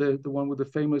 you know, the one with the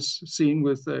famous scene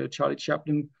with Charlie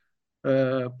Chaplin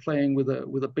playing with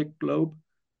a big globe.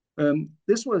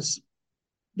 This was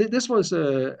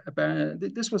a ban.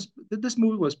 This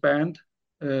movie was banned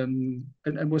and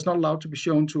was not allowed to be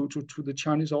shown to the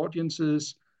Chinese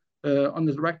audiences on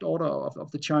the direct order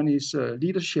of the Chinese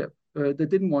leadership. They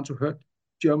didn't want to hurt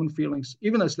German feelings,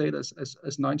 even as late as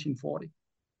 1940.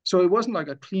 So it wasn't like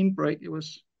a clean break. It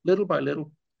was little by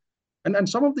little, and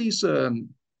some of these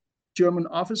German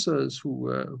officers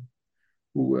who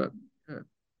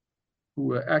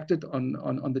acted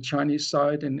on the Chinese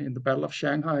side in the Battle of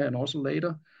Shanghai and also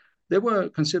later, they were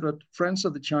considered friends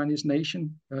of the Chinese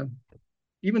nation.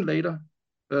 Even later,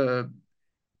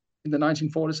 in the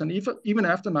 1940s, and even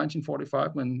after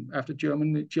 1945, after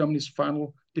Germany's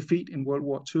final defeat in World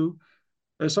War II,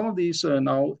 some of these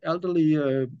now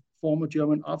elderly former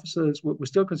German officers were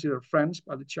still considered friends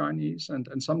by the Chinese,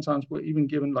 and sometimes were even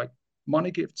given like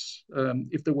money gifts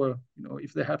if they were,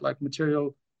 if they had like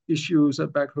material issues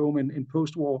back home in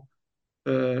post-war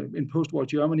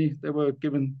Germany. They were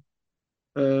given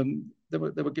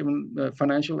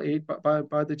financial aid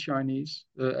by the Chinese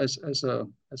as a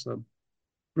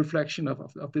reflection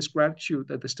of this gratitude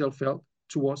that they still felt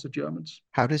towards the Germans.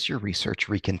 How does your research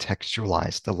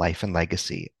recontextualize the life and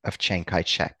legacy of Chiang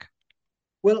Kai-shek?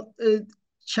 Well,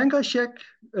 Chiang Kai-shek,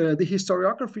 the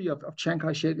historiography of Chiang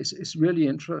Kai-shek is really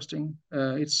interesting.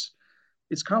 It's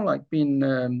kind of like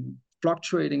been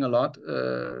fluctuating a lot.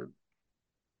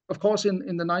 Of course,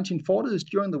 in the 1940s,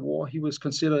 during the war, he was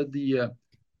considered the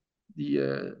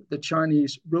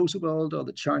Chinese Roosevelt or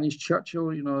the Chinese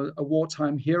Churchill, a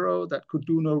wartime hero that could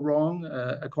do no wrong,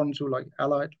 according to like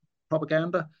Allied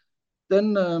propaganda.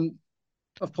 Then,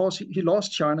 of course, he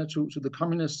lost China to the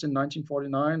communists in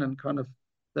 1949, and kind of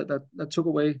that took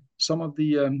away some of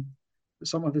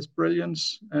his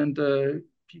brilliance, and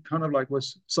he kind of like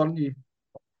was suddenly,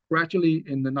 gradually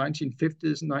in the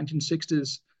 1950s and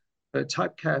 1960s,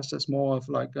 typecast as more of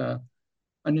like an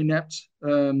inept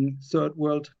third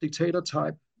world dictator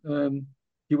type.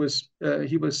 He was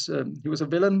a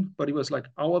villain, but he was like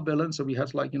our villain, so we had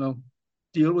to like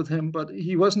deal with him. But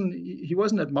he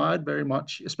wasn't admired very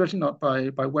much, especially not by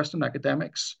Western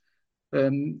academics.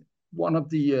 One of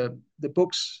the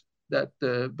books that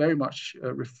very much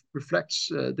reflects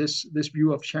this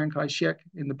view of Chiang Kai-shek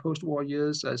in the post-war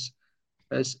years as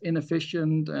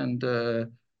inefficient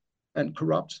and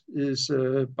corrupt is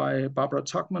by Barbara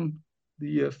Tuchman,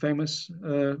 the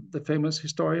famous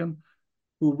historian,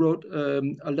 who wrote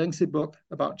a lengthy book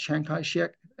about Chiang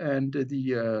Kai-shek and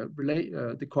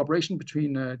the cooperation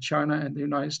between China and the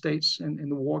United States in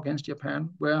the war against Japan,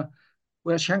 where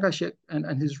Chiang Kai-shek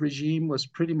and his regime was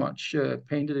pretty much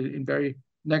painted in very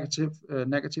negative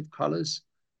colors.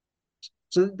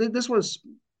 So this was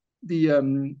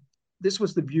the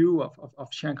view of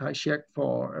Chiang Kai-shek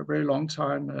for a very long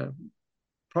time,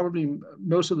 probably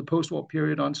most of the post-war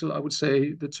period until I would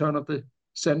say the turn of the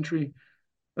century.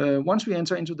 Once we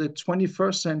enter into the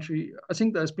 21st century, I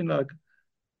think there's been a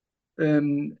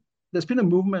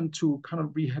movement to kind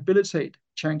of rehabilitate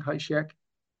Chiang Kai-shek,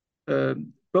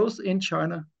 both in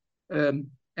China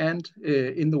and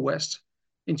in the West.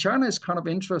 In China, it's kind of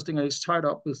interesting, and it's tied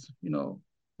up with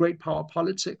great power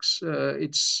politics.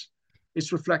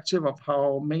 It's reflective of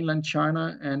how mainland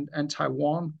China and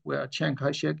Taiwan, where Chiang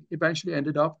Kai-shek eventually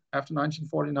ended up after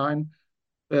 1949,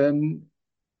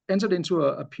 entered into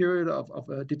a period of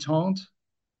détente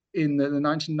in the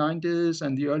 1990s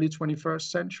and the early 21st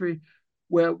century,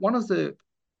 where one of the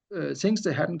things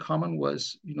they had in common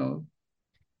was,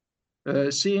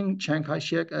 seeing Chiang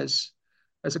Kai-shek as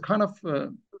a kind of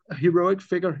a heroic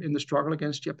figure in the struggle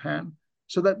against Japan.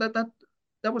 So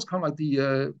that was kind of like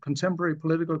the contemporary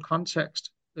political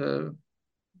context that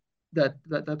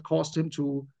caused him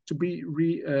to be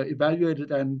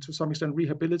evaluated and to some extent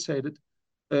rehabilitated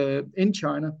in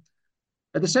China.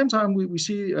 At the same time, we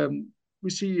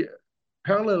see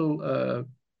parallel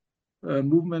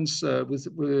movements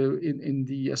in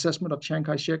the assessment of Chiang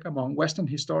Kai-shek among Western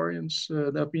historians.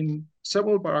 There have been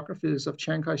several biographies of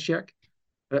Chiang Kai-shek.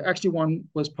 Actually, one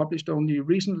was published only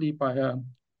recently by a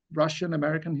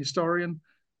Russian-American historian,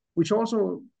 which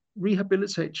also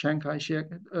rehabilitate Chiang Kai-shek,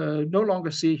 no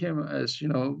longer see him as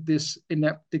this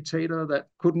inept dictator that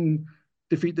couldn't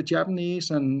defeat the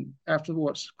Japanese and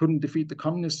afterwards couldn't defeat the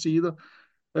communists either,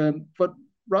 but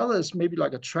rather as maybe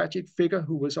like a tragic figure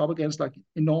who was up against like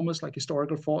enormous like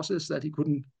historical forces that he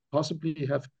couldn't possibly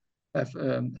have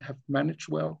managed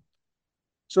well.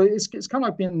 So it's kind of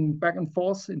like been back and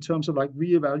forth in terms of like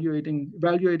evaluating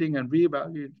and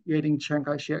reevaluating Chiang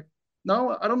Kai-shek.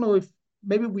 Now I don't know if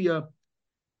maybe we are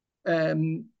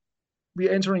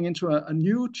entering into a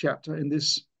new chapter in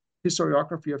this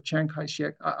historiography of Chiang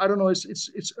Kai-shek. I don't know,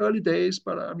 it's early days,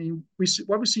 but I mean,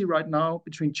 what we see right now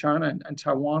between China and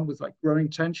Taiwan with like growing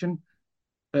tension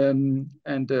and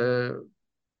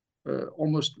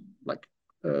almost like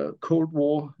Cold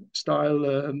War style,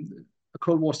 a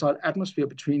Cold War style atmosphere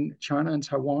between China and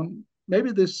Taiwan.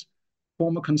 Maybe this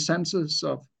form a consensus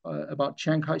of about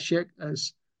Chiang Kai-shek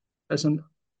as an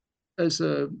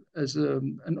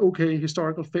okay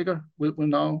historical figure will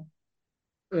now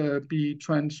be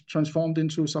transformed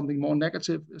into something more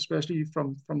negative, especially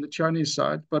from the Chinese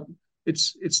side. But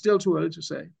it's still too early to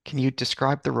say. Can you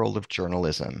describe the role of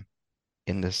journalism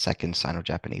in the Second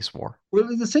Sino-Japanese War? Well,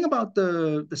 the thing about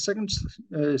the Second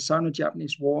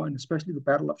Sino-Japanese War, and especially the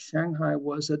Battle of Shanghai,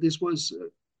 was that this was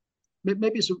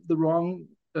maybe it's the wrong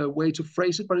way to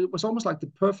phrase it, but it was almost like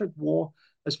the perfect war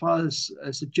as far as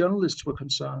the journalists were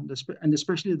concerned, and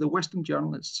especially the Western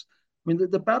journalists. I mean,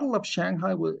 the Battle of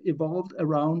Shanghai evolved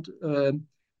around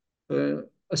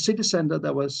a city center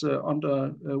that was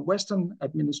under Western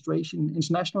administration,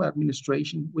 international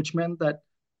administration, which meant that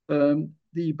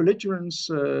the belligerents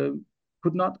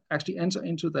could not actually enter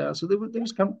into there. So there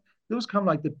was kind of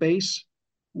like the base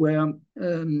where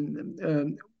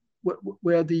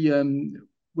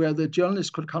the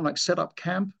journalists could kind of like set up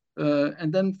camp,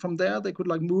 and then from there they could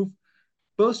like move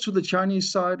both to the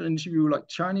Chinese side and interview like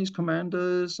Chinese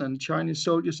commanders and Chinese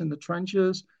soldiers in the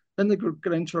trenches. Then they could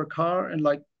get into a car and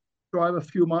like drive a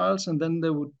few miles, and then they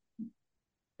would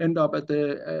end up at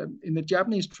in the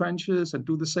Japanese trenches and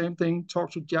do the same thing,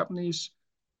 talk to Japanese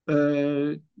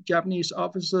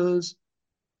officers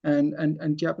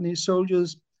and Japanese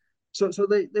soldiers. So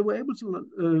they were able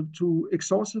to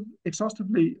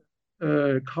exhaustively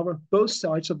cover both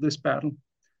sides of this battle.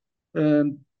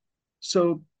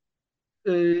 So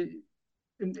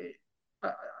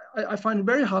I find it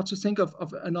very hard to think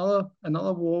of another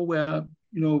war where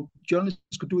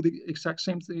journalists could do the exact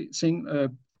same thing,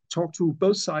 talk to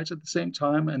both sides at the same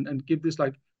time, and give this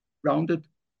like rounded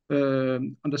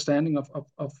understanding of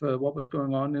what was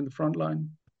going on in the front line.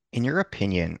 In your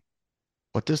opinion,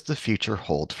 what does the future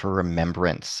hold for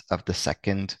remembrance of the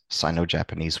Second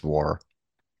Sino-Japanese War?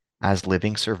 As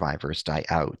living survivors die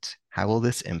out, how will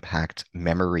this impact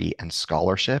memory and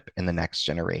scholarship in the next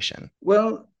generation?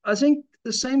 Well, I think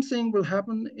the same thing will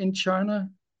happen in China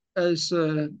as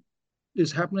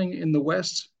is happening in the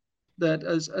West, that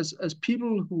as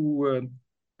people who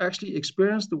actually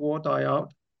experience the war die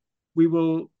out, we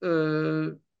will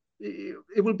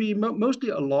it will be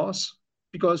mostly a loss,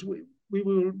 because we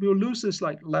will lose this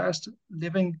like last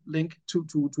living link to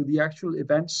the actual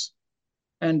events,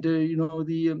 and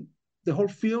the whole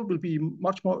field will be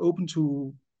much more open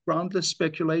to groundless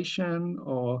speculation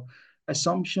or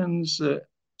assumptions,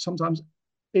 sometimes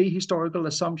ahistorical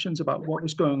assumptions about what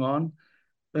was going on.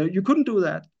 You couldn't do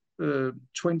that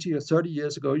 20 or 30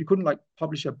 years ago. You couldn't like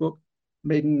publish a book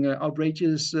making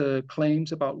outrageous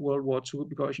claims about World War II,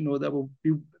 because there will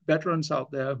be veterans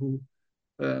out there who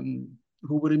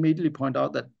would immediately point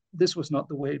out that this was not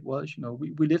the way it was.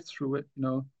 We lived through it.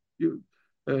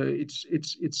 It's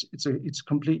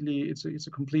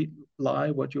a complete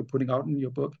lie what you're putting out in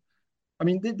your book. I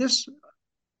mean, this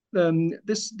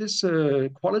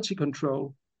quality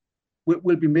control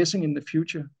will be missing in the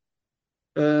future,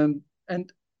 and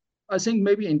I think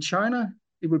maybe in China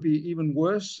it will be even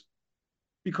worse,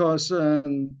 because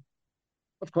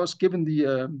of course, given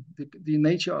the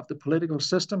nature of the political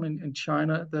system in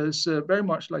China, there's very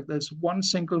much like there's one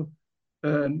single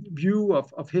view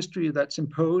of history that's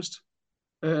imposed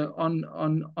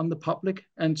on the public,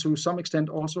 and to some extent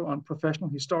also on professional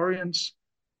historians,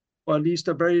 or at least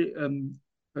a very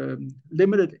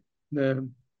limited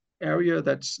area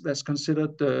that's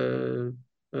considered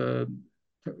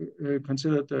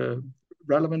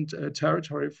relevant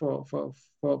territory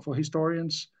for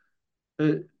historians.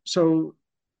 So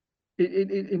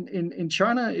in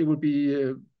China, it would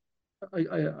be.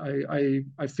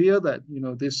 I fear that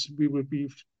we will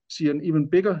see an even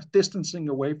bigger distancing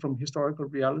away from historical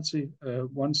reality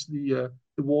once the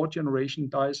war generation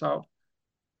dies out.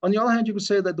 On the other hand, you could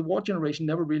say that the war generation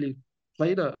never really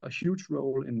played a huge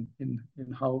role in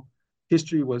how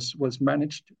history was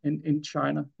managed in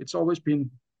China. It's always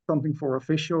been something for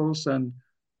officials and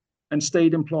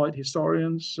state-employed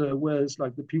historians, whereas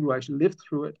like the people who actually lived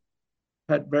through it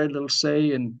had very little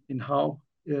say in how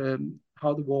the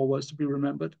war was to be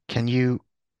remembered. Can you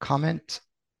comment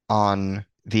on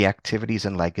the activities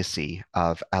and legacy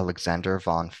of Alexander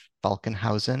von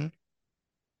Falkenhausen?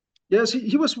 Yes,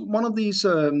 he was one of these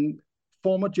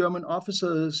former German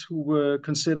officers who were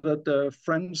considered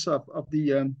friends of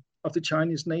the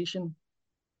Chinese nation,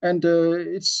 and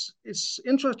it's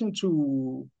interesting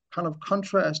to kind of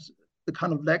contrast the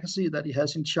kind of legacy that he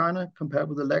has in China compared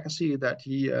with the legacy that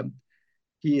he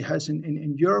has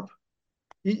in Europe.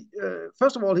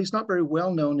 First of all, he's not very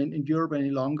well known in Europe any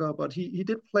longer, but he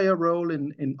did play a role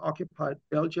in occupied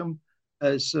Belgium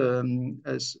as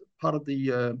part of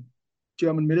the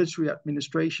German military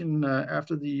administration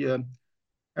after the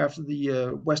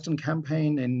Western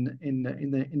campaign in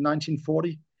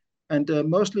 1940, and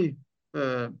mostly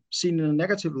seen in a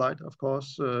negative light. Of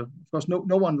course,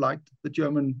 no one liked the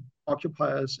German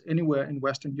occupiers anywhere in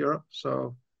Western Europe.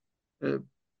 So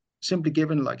simply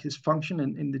given like his function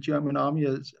in the German army,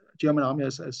 German army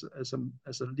as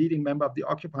a leading member of the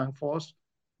occupying force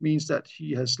means that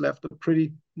he has left a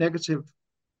pretty negative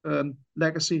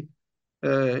legacy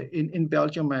in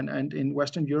Belgium and in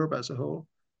Western Europe as a whole.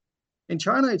 In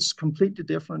China, it's completely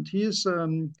different. He is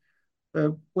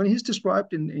when he's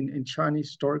described in Chinese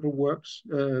historical works,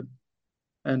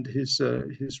 and his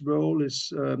role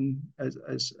is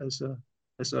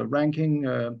as a ranking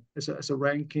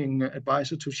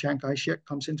advisor to Shanghai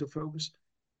comes into focus.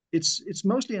 It's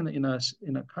mostly in a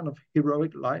kind of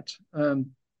heroic light.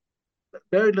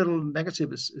 Very little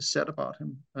negative is said about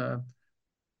him,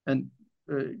 and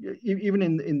even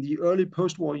in the early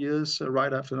post-war years,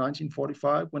 right after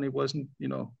 1945, when it wasn't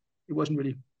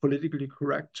really politically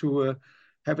correct to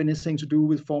have anything to do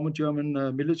with former German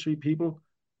military people,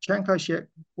 Chiang Kai-shek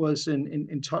was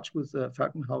in touch with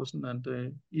Falkenhausen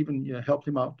and even helped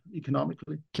him out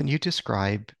economically. Can you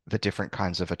describe the different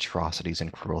kinds of atrocities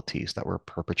and cruelties that were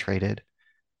perpetrated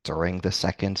during the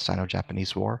Second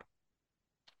Sino-Japanese War?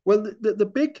 Well, the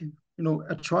big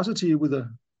atrocity with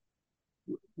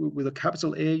a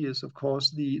capital A is, of course,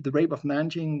 the rape of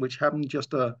Nanjing, which happened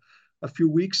just a few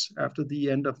weeks after the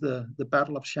end of the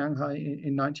Battle of Shanghai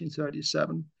in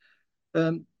 1937.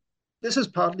 This is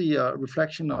partly a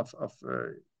reflection of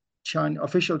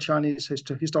official Chinese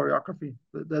historiography.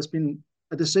 There's been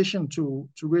a decision to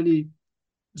really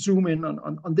zoom in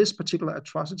on this particular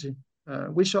atrocity,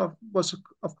 which was,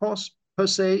 of course, per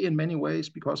se in many ways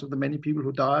because of the many people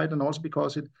who died, and also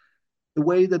because the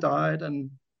way they died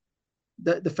and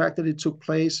the fact that it took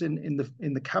place in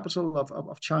the capital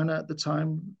of China at the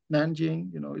time,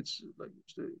 Nanjing. It's like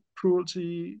the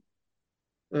cruelty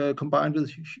combined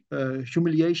with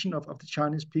humiliation of the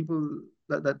Chinese people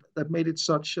that made it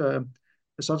such a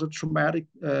traumatic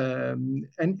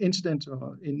incident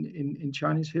in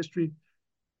Chinese history.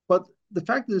 But the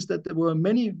fact is that there were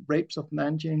many rapes of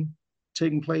Nanjing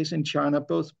taking place in China,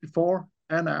 both before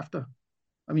and after.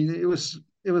 I mean, it was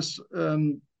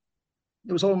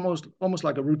almost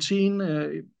like a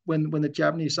routine when the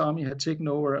Japanese army had taken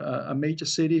over a major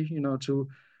city, to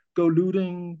go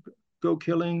looting, go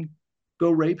killing,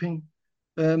 go raping.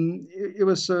 It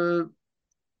was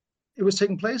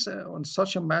taking place on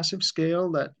such a massive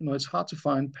scale that it's hard to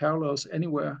find parallels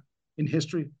anywhere in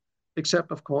history,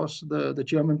 except of course the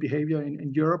German behavior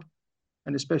in Europe,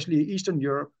 and especially Eastern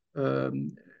Europe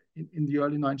in the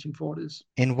early 1940s.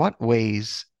 In what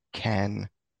ways can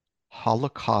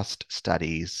Holocaust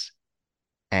studies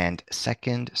and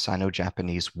Second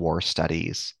Sino-Japanese War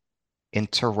studies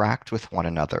interact with one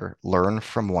another, learn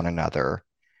from one another,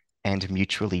 and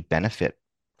mutually benefit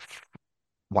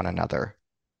one another?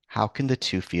 How can the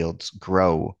two fields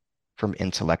grow from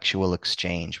intellectual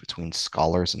exchange between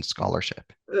scholars and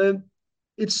scholarship?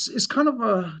 It's kind of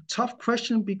a tough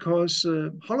question because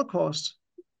Holocaust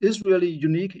is really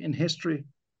unique in history.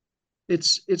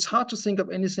 It's hard to think of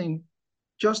anything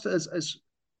just as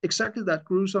exactly that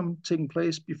gruesome taking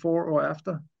place before or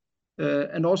after,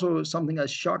 and also something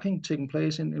as shocking taking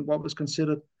place in what was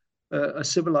considered a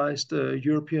civilized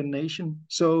European nation.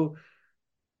 So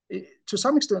to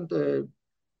some extent, the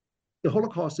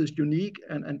Holocaust is unique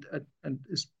and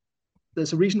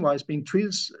there's a reason why it's being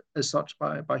treated as such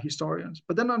by historians.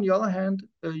 But then on the other hand,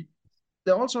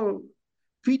 there are also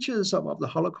features of the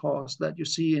Holocaust that you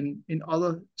see in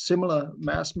other similar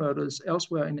mass murders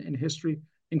elsewhere in history,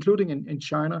 including in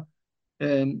China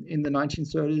in the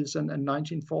 1930s and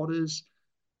 1940s.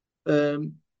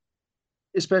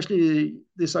 Especially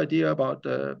this idea about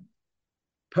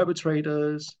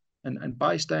perpetrators and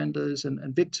bystanders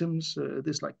and victims,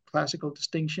 this like classical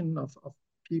distinction of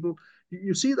people.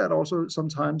 You see that also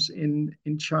sometimes in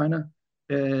China,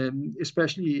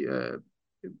 especially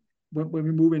when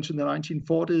we move into the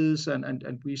 1940s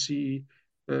and we see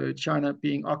China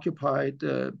being occupied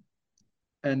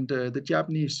and the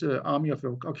Japanese army of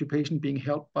occupation being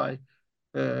helped by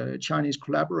Chinese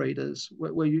collaborators,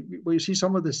 where you see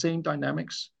some of the same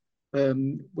dynamics,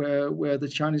 where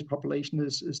the Chinese population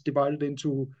is divided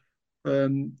into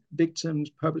victims,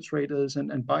 perpetrators,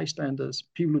 and bystanders,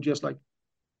 people who just like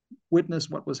witness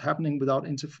what was happening without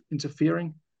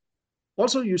interfering.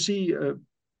 Also, you see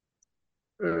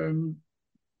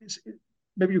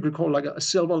maybe you could call it like a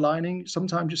silver lining.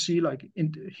 Sometimes you see like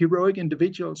heroic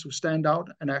individuals who stand out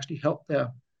and actually help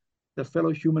their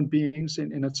fellow human beings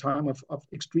in a time of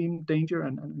extreme danger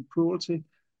and cruelty.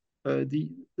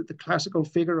 The classical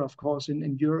figure, of course,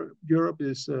 in Europe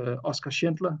is Oskar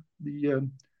Schindler,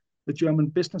 the German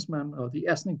businessman, or the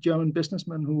ethnic German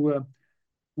businessman who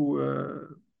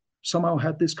somehow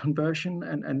had this conversion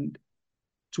and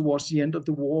towards the end of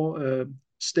the war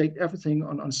staked everything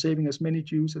on saving as many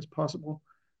Jews as possible.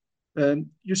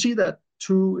 You see that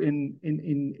too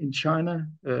in China.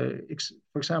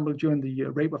 For example, during the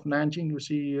rape of Nanjing, you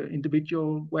see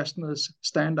individual Westerners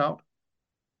stand out,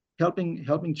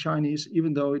 helping Chinese,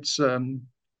 even though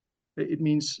it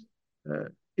means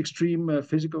extreme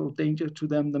physical danger to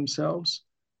themselves.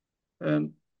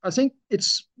 I think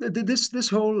it's this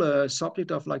whole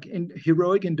subject of like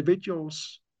heroic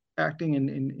individuals acting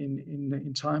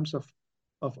in times of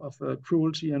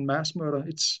cruelty and mass murder.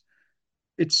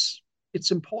 It's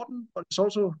important, but it's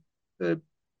also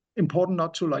important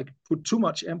not to like put too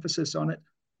much emphasis on it,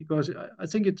 because I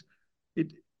think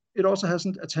it also has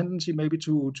a tendency maybe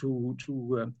to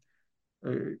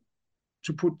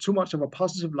put too much of a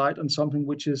positive light on something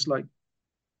which is like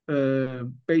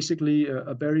basically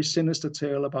a very sinister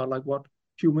tale about like what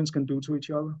humans can do to each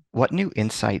other. What new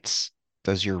insights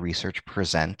does your research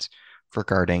present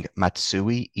regarding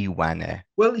Matsui Iwane?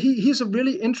 Well, he's a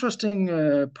really interesting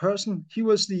person. He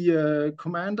was the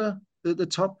commander, the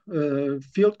top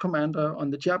field commander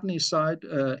on the Japanese side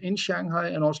in Shanghai,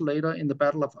 and also later in the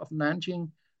Battle of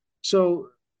Nanjing. So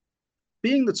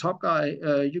being the top guy,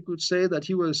 you could say that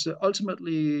he was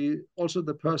ultimately also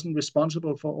the person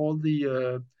responsible for all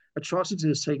the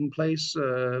atrocities taking place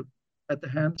at the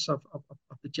hands of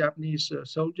the Japanese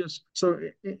soldiers. So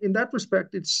in that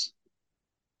respect, it's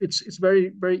very,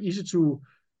 very easy to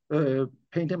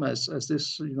paint him as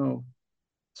this,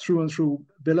 through and through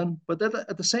villain. But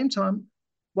at the same time,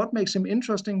 what makes him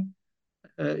interesting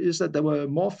is that there were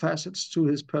more facets to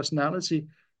his personality.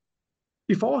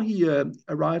 Before he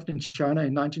arrived in China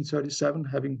in 1937,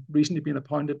 having recently been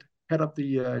appointed head of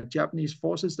the Japanese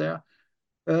forces there,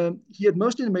 he had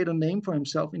mostly made a name for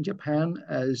himself in Japan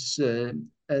as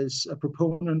a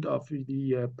proponent of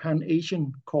the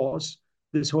Pan-Asian cause.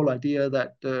 This whole idea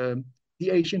that the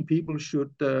Asian people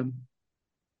should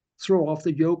throw off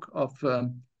the yoke of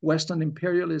Western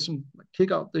imperialism,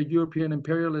 kick out the European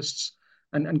imperialists,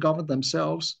 and govern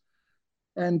themselves.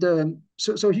 And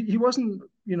so he wasn't,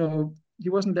 he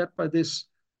wasn't led by this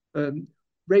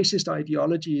racist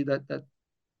ideology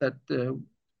that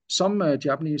some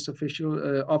Japanese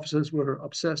officers were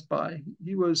obsessed by.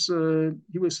 He was a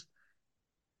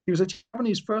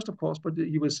Japanese first, of course, but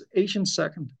he was Asian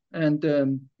second. And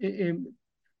in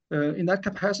that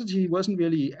capacity, he wasn't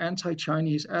really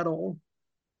anti-Chinese at all.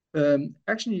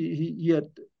 Actually, he had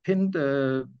pinned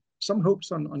some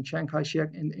hopes on Chiang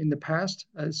Kai-shek in the past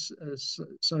as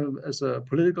a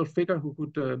political figure who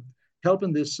could help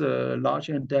in this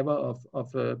larger endeavor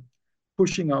of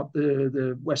pushing out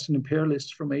the Western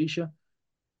imperialists from Asia.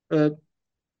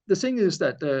 The thing is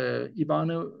that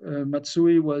Iwane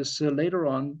Matsui was later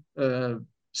on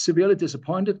severely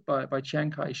disappointed by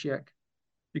Chiang Kai-shek,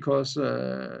 because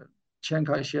Chiang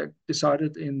Kai-shek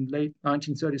decided in late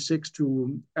 1936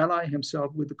 to ally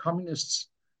himself with the communists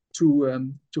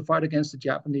to fight against the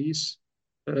Japanese.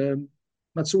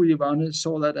 Matsui Iwane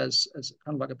saw that as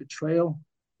kind of like a betrayal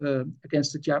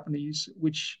against the Japanese,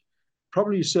 which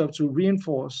probably served to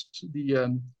reinforce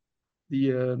the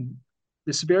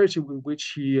severity with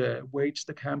which he waged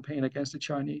the campaign against the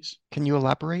Chinese. Can you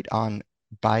elaborate on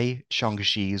Bai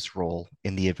Xiongxi's role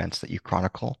in the events that you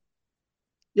chronicle?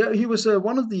 Yeah, he was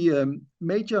one of the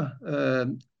major.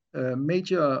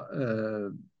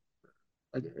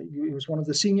 He was one of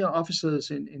the senior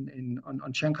officers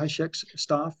on Chiang Kai-shek's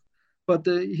staff, but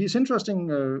he's interesting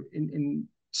in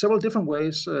several different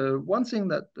ways. One thing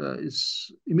that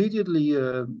is immediately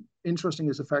interesting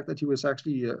is the fact that he was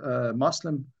actually a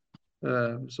Muslim,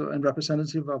 and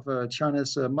representative of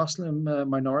China's Muslim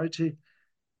minority,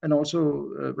 and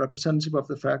also representative of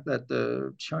the fact that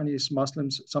Chinese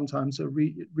Muslims sometimes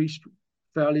reached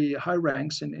fairly high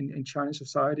ranks in Chinese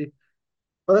society.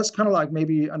 But that's kind of like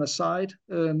maybe an aside.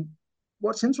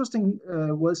 What's interesting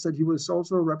was that he was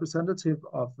also a representative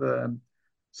of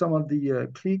some of the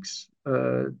cliques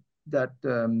that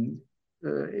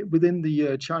within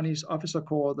the Chinese officer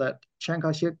corps that Chiang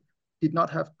Kai-shek did not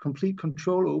have complete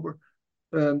control over.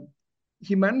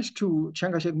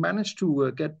 Chiang Kai-shek managed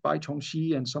to get Bai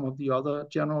Xiongxi and some of the other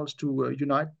generals to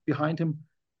unite behind him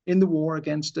in the war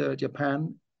against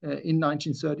Japan in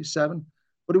 1937.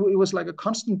 But it was like a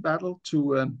constant battle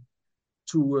to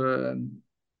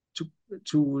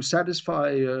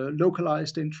satisfy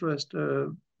localized interest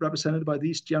represented by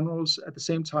these generals at the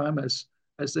same time as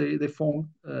they formed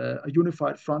a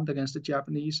unified front against the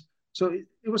Japanese. So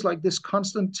it was like this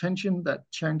constant tension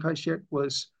that Chiang Kai-shek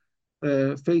was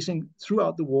facing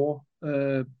throughout the war,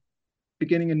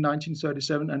 beginning in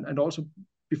 1937 and also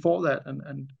before that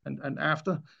and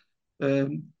after.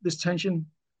 This tension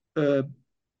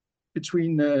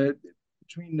between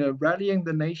rallying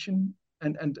the nation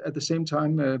and at the same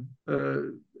time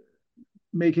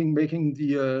making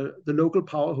the local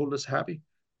power holders happy.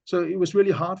 So it was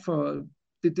really hard for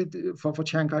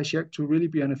Chiang Kai-shek to really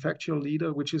be an effectual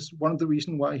leader, which is one of the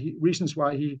reasons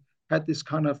why he had this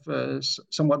kind of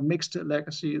somewhat mixed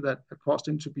legacy that caused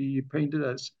him to be painted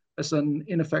as an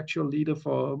ineffectual leader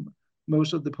for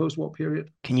most of the post-war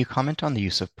period. Can you comment on the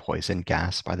use of poison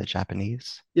gas by the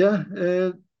Japanese? Yeah,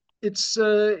 it's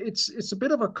a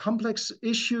bit of a complex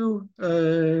issue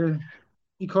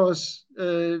because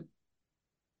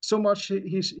so much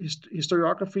his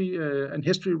historiography and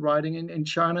history writing in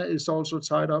China is also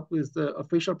tied up with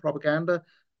official propaganda.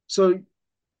 So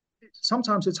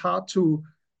sometimes it's hard to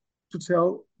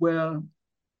tell where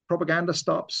propaganda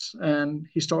stops and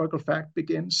historical fact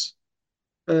begins.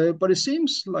 But it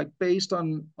seems like based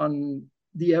on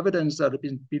the evidence that had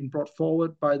been brought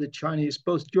forward by the Chinese,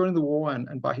 both during the war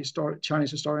and by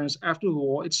Chinese historians after the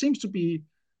war, it seems to be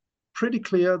pretty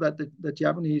clear that the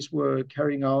Japanese were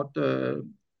carrying out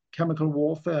chemical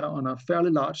warfare on a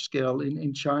fairly large scale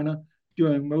in China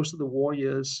during most of the war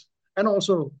years. And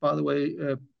also, by the way,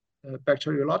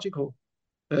 bacteriological,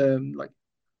 like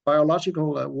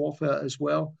biological warfare as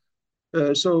well.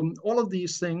 So all of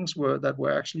these things were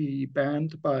actually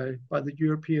banned by the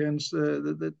Europeans.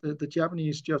 The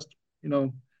Japanese just,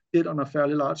 did on a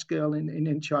fairly large scale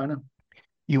in China.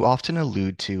 You often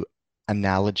allude to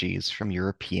analogies from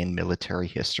European military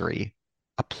history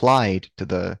applied to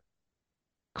the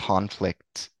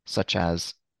conflicts such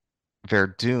as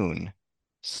Verdun,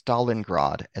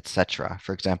 Stalingrad, etc.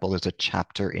 For example, there's a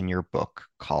chapter in your book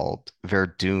called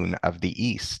Verdun of the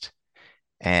East,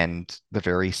 and the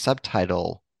very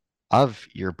subtitle of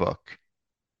your book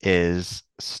is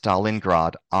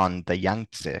Stalingrad on the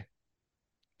Yangtze.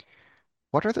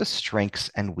 What are the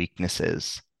strengths and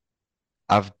weaknesses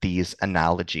of these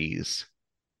analogies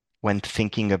when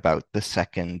thinking about the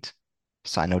Second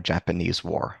Sino-Japanese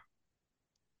War?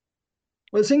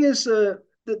 Well, the thing is,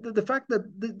 the fact that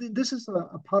this is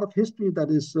a part of history that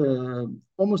is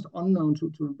almost unknown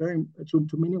to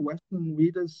many Western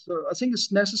readers. So I think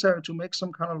it's necessary to make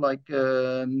some kind of like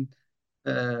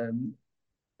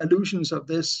allusions of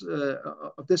this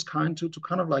kind to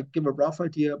kind of like give a rough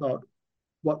idea about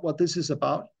what this is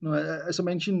about. As I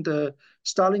mentioned,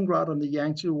 Stalingrad on the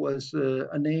Yangtze was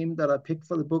a name that I picked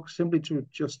for the book simply to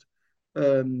just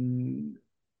to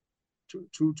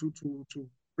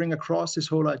bring across this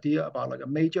whole idea about like a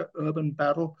major urban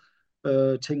battle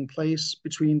taking place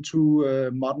between two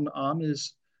modern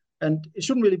armies. And it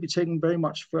shouldn't really be taken very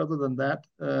much further than that.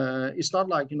 It's not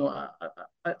like,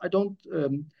 I don't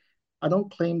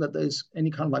claim that there's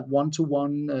any kind of like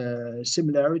one-to-one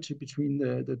similarity between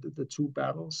the two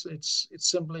battles. It's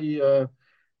simply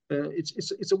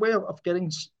it's a way of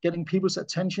getting people's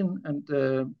attention and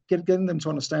getting them to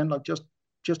understand like just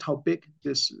how big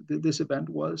this event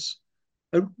was.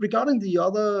 Regarding the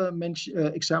other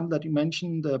example that you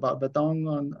mentioned about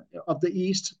Verdun of the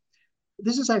East,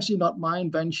 this is actually not my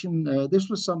invention. This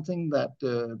was something that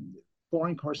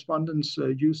foreign correspondents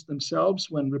used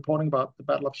themselves when reporting about the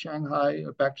Battle of Shanghai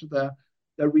back to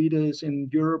their readers in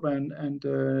Europe and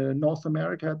North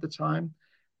America at the time,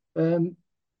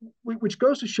 which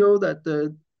goes to show that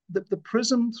the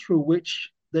prism through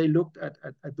which they looked at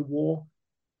the war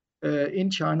in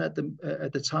China at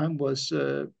the time was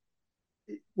the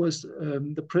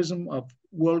prism of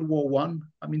World War One.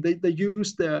 I mean, they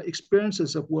used their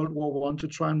experiences of World War One to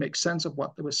try and make sense of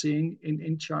what they were seeing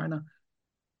in China.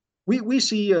 We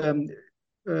see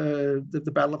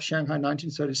the Battle of Shanghai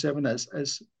 1937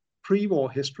 as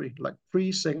pre-war history, like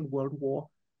pre-Second World War.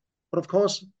 But of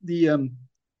course, the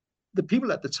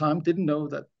people at the time didn't know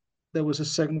that there was a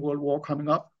Second World War coming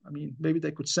up. I mean, maybe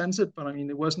they could sense it, but I mean,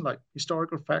 it wasn't like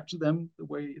historical fact to them the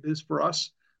way it is for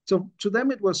us. So to them,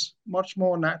 it was much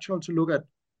more natural to look at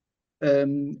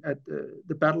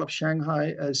the Battle of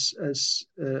Shanghai as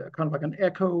kind of like an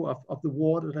echo of the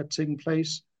war that had taken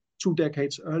place 2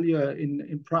 decades earlier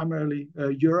in primarily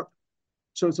Europe.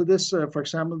 So this, for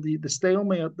example, the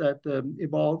stalemate that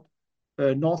evolved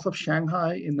north of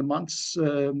Shanghai in the months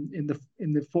in the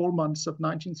fall months of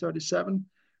 1937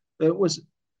 was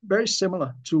very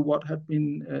similar to what had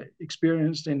been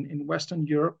experienced in Western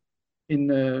Europe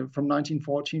from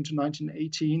 1914 to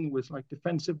 1918, with like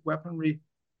defensive weaponry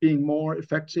being more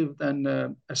effective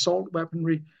than assault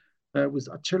weaponry, with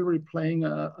artillery playing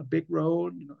a big role,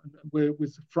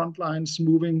 with front lines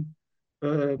moving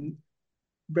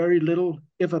very little,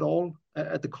 if at all,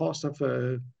 at the cost of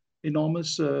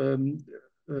enormous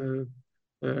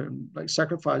like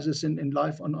sacrifices in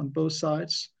life on both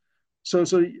sides. So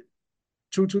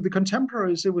to the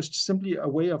contemporaries, it was simply a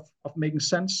way of making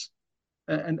sense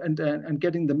and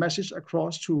getting the message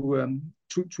across to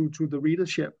the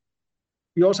readership.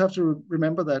 We also have to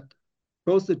remember that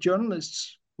both the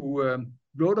journalists who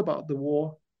wrote about the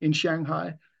war in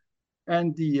Shanghai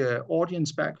and the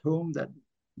audience back home that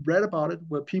read about it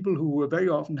were people who very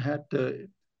often had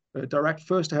direct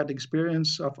first-hand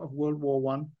experience of World War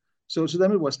One. So to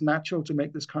them, it was natural to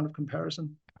make this kind of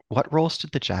comparison. What roles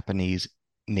did the Japanese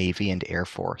Navy and Air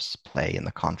Force play in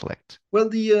the conflict? Well,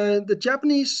 the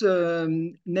Japanese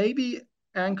Navy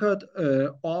anchored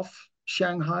off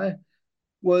Shanghai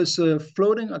was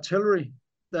floating artillery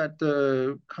that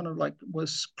kind of like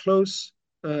was close,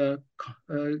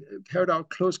 carried out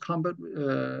close combat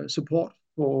support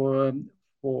for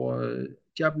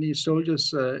Japanese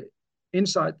soldiers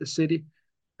inside the city.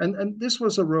 And this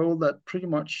was a role that pretty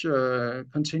much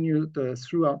continued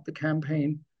throughout the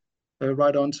campaign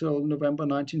right until November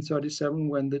 1937,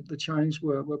 when the Chinese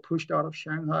were pushed out of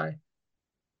Shanghai.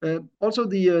 Also,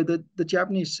 the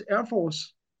Japanese Air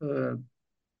Force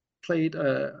played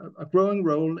a growing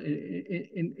role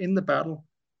in the battle.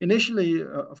 Initially,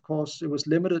 of course, it was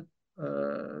limited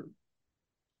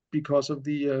because of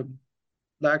the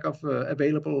lack of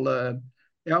available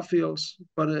airfields,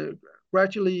 but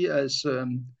gradually, as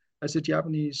the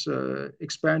Japanese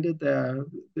expanded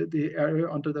the area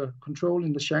under the control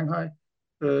in the Shanghai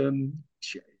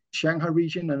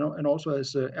region, and also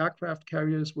as aircraft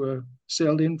carriers were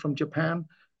sailed in from Japan,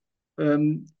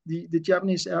 the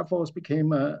Japanese Air Force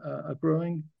became a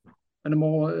growing and a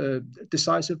more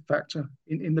decisive factor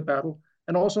in the battle,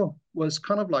 and also was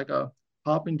kind of like a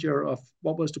harbinger of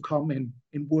what was to come in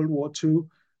World War II,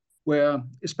 where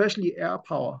especially air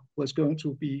power was going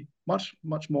to be much,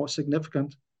 much more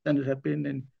significant than it had been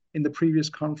in the previous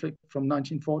conflict from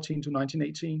 1914 to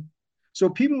 1918. So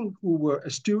people who were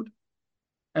astute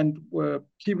and were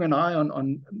keeping an eye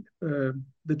on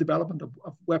the development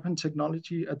of weapon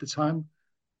technology at the time,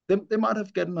 they might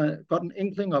have gotten an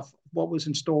inkling of what was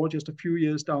in store just a few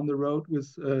years down the road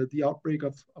with the outbreak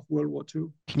of World War II.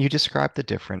 Can you describe the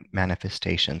different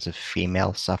manifestations of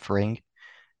female suffering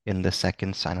in the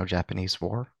Second Sino-Japanese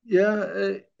War?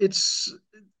 Yeah,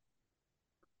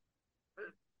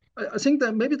 I think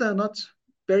that maybe there are not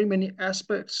very many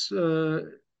aspects.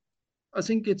 I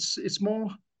think it's more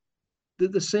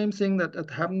the same thing that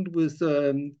happened with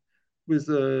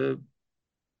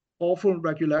awful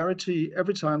regularity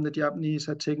every time the Japanese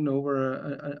had taken over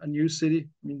a new city.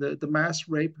 I mean, the mass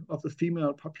rape of the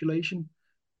female population,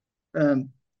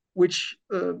 which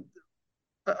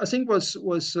I think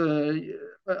was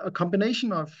a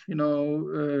combination of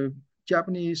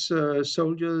Japanese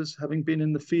soldiers having been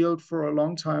in the field for a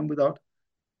long time without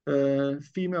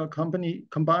female company,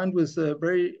 combined with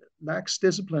very lax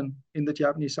discipline in the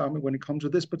Japanese army when it comes to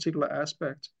this particular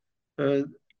aspect.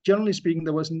 Generally speaking,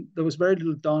 there was very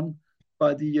little done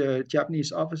by the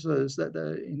Japanese officers that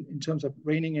in terms of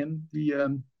reining in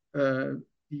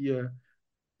the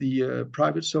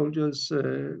private soldiers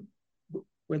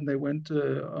when they went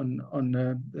on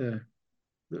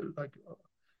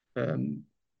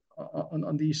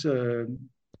these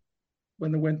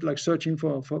when they went like searching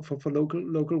for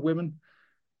local women,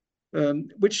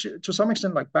 which to some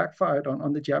extent like backfired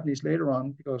on the Japanese later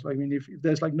on, because I mean if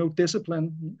there's like no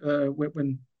discipline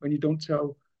when you don't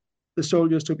tell the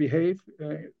soldiers to behave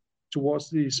towards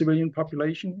the civilian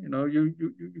population,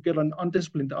 you get an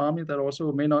undisciplined army that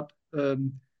also may not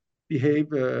behave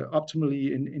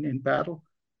optimally in battle.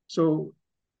 So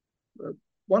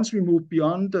once we move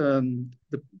beyond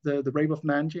the rape of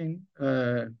Nanjing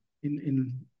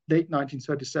in late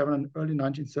 1937 and early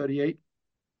 1938,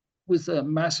 with a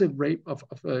massive rape of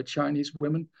Chinese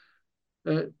women,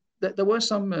 there were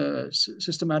some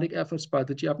systematic efforts by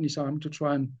the Japanese army to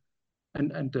try and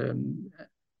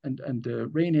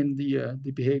rein in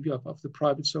the behavior of the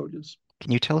private soldiers.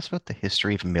 Can you tell us about the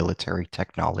history of military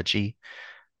technology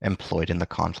employed in the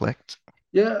conflict?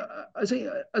 Yeah, I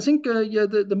think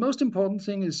the most important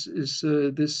thing is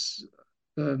this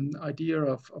idea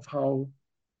of how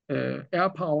air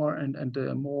power and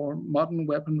more modern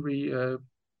weaponry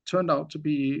turned out to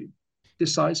be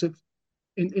decisive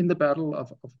in the Battle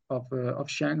of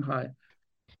Shanghai.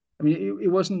 I mean,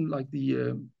 it wasn't like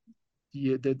the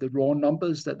raw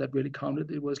numbers that really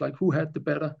counted. It was like who had the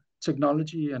better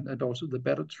technology and also the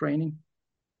better training.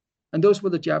 And those were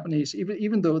the Japanese.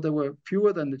 Even though there were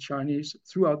fewer than the Chinese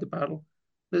throughout the battle,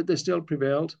 they still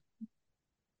prevailed,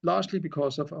 largely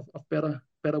because of better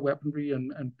weaponry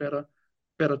and better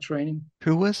training.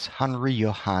 Who was Henry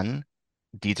Johann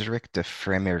Diederik de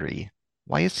Fremery?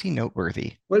 Why is he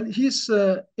noteworthy? Well, he's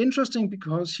interesting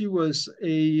because he was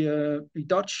a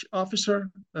Dutch officer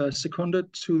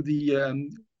seconded to the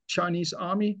Chinese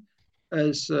army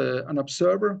as an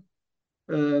observer.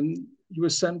 He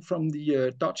was sent from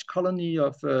the Dutch colony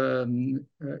of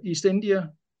East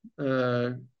India,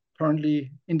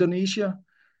 currently Indonesia,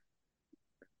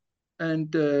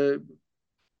 and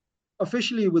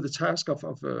officially with the task of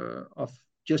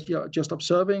just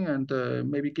observing and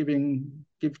maybe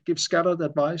give scattered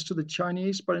advice to the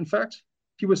Chinese. But in fact,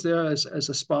 he was there as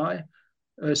a spy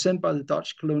sent by the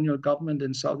Dutch colonial government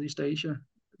in Southeast Asia.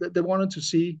 They wanted to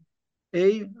see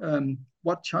A,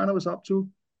 what China was up to,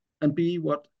 and B,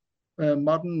 what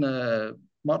modern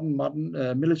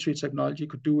military technology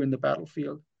could do in the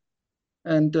battlefield.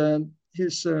 And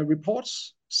his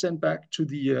reports sent back to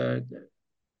the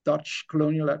Dutch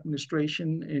colonial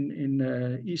administration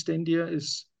in East India in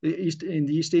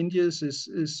the East Indies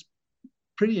is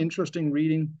pretty interesting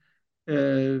reading,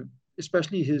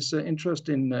 especially his interest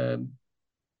in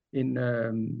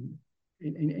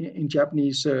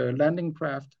Japanese landing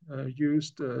craft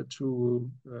used to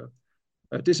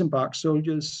disembark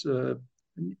soldiers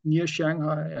near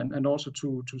Shanghai and also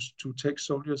to take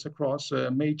soldiers across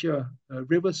major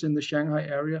rivers in the Shanghai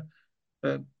area.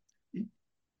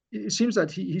 It seems that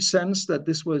he sensed that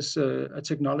this was a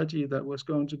technology that was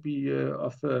going to be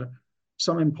of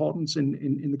some importance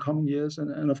in the coming years.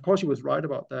 And of course, he was right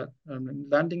about that.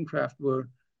 Landing craft were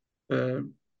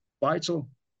vital,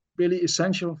 really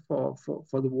essential for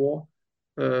the war,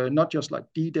 not just like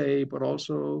D-Day, but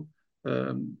also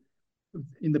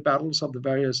in the battles of the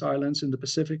various islands in the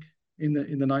Pacific in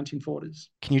the 1940s.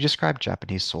 Can you describe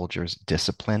Japanese soldiers'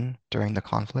 discipline during the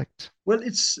conflict? Well,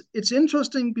 it's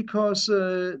interesting because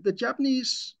the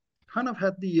Japanese kind of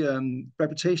had the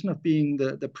reputation of being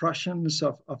the Prussians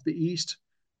of the East.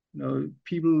 You know,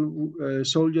 people,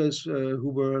 soldiers who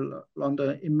were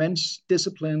under immense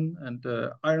discipline and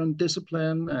iron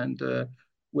discipline, and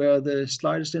where the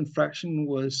slightest infraction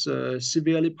was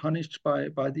severely punished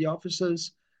by the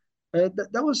officers.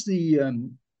 That was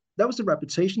the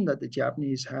reputation that the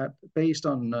Japanese had based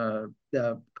on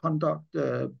their conduct,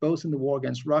 both in the war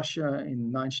against Russia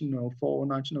in 1904,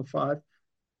 1905,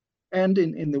 and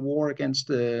in the war against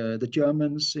the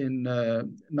Germans in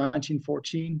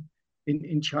 1914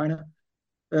 in China.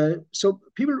 So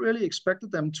people really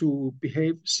expected them to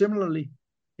behave similarly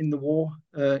in the war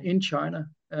in China.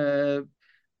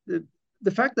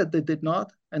 The fact that they did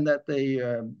not, and that they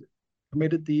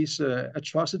committed these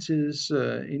atrocities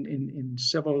in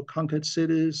several conquered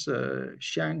cities,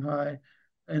 Shanghai,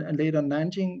 and later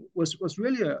Nanjing, was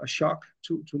really a shock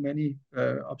to many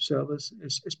observers,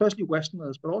 especially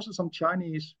Westerners, but also some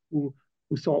Chinese who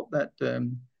thought that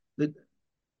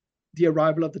the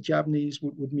arrival of the Japanese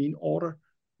would mean order,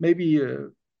 maybe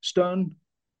stern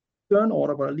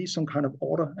order, but at least some kind of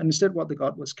order. And instead, what they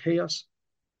got was chaos.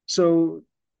 So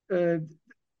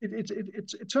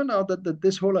it turned out that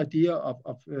this whole idea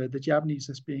of the Japanese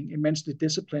as being immensely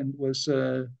disciplined was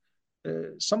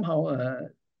somehow,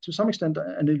 to some extent,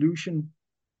 an illusion.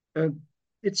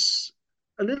 It's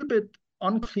a little bit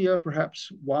unclear,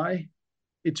 perhaps, why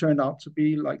it turned out to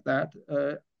be like that.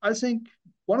 I think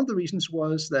one of the reasons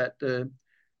was that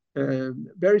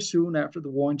very soon after the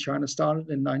war in China started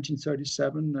in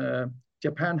 1937,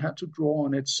 Japan had to draw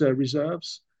on its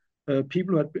reserves.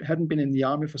 People who hadn't been in the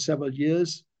army for several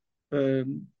years,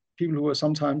 people who were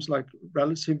sometimes like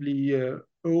relatively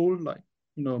old, like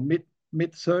mid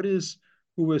 30s,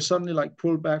 who were suddenly like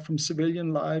pulled back from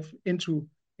civilian life into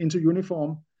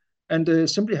uniform, and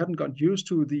simply hadn't got used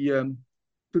to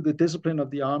the discipline of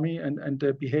the army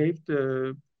and behaved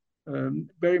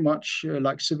very much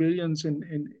like civilians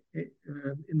in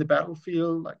the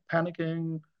battlefield, like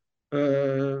panicking,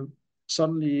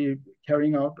 suddenly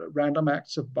carrying out random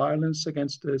acts of violence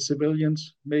against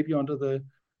civilians, maybe under the.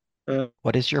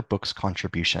 What is your book's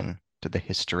contribution to the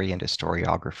history and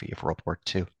historiography of World War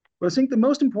II? Well, I think the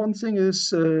most important thing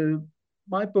is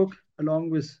my book, along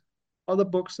with other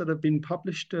books that have been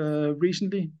published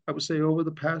recently, I would say over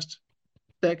the past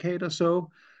decade or so,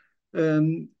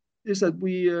 is that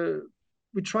we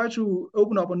try to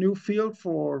open up a new field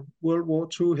for World War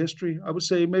II history. I would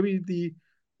say maybe the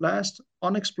last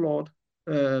unexplored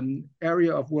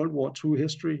area of World War II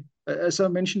history. As I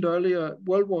mentioned earlier,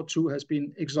 World War II has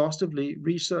been exhaustively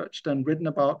researched and written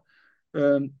about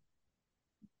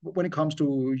when it comes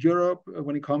to Europe,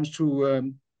 when it comes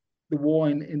to the war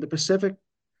in the Pacific,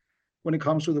 when it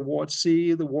comes to the war at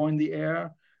sea, the war in the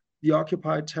air, the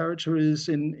occupied territories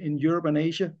in Europe and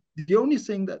Asia. The only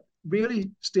thing that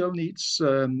really still needs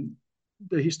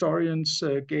the historian's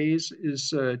gaze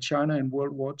is China and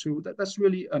World War II. That's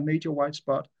really a major white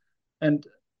spot. And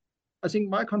I think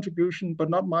my contribution, but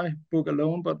not my book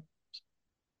alone, but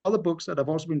other books that have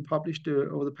also been published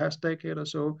over the past decade or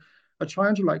so, are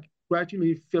trying to like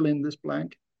gradually fill in this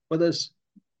blank. But there's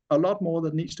a lot more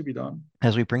that needs to be done.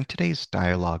 As we bring today's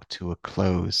dialogue to a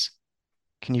close,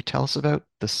 can you tell us about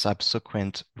the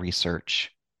subsequent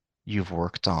research you've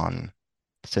worked on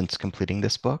since completing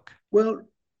this book? Well,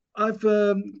 I've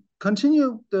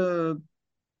continued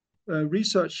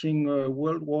researching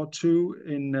World War II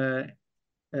in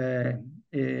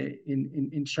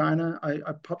China.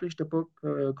 I published a book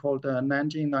called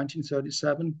Nanjing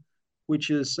 1937, which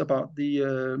is about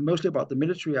mostly about the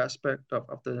military aspect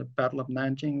of the Battle of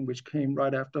Nanjing, which came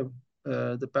right after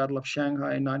the Battle of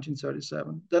Shanghai in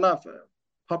 1937. Then I've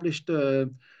published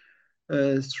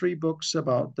 3 books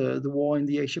about the war in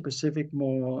the Asia Pacific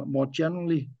more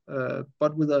generally,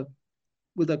 but with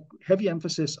a heavy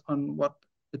emphasis on what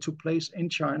took place in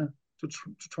China to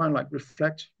try and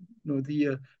reflect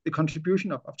the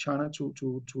contribution of China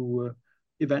to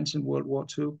events in World War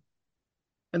II.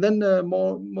 And then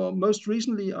most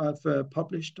recently, I've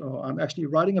published, or I'm actually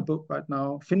writing a book right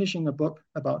now, finishing a book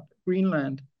about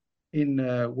Greenland in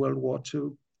World War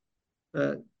II.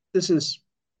 This is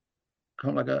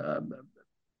kind of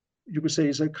you could say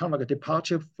it's kind of like a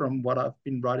departure from what I've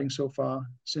been writing so far,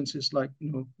 since it's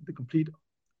the complete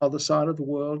other side of the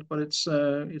world. But it's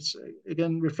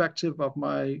again reflective of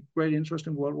my great interest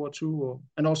in World War II,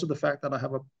 and also the fact that I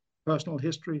have a personal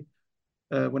history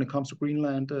when it comes to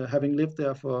Greenland, having lived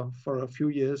there for a few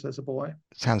years as a boy.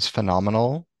 Sounds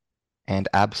phenomenal and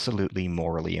absolutely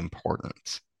morally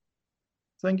important.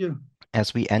 Thank you.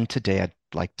 As we end today, I'd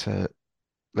like to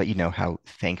let you know how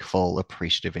thankful,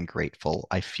 appreciative, and grateful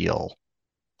I feel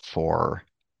for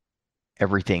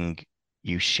everything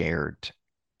you shared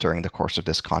during the course of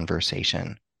this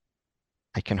conversation.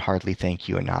 I can hardly thank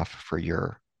you enough for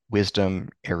your wisdom,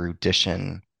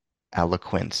 erudition,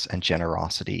 eloquence, and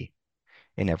generosity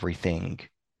in everything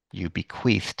you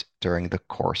bequeathed during the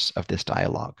course of this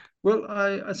dialogue. Well,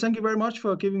 I thank you very much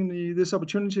for giving me this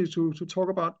opportunity to talk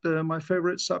about my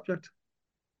favorite subject.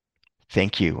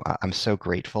 Thank you. I'm so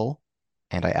grateful,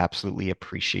 and I absolutely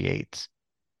appreciate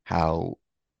how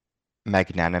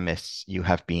magnanimous you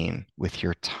have been with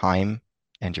your time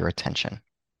and your attention.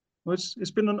 Well,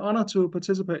 it's been an honor to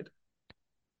participate.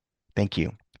 Thank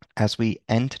you. As we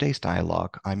end today's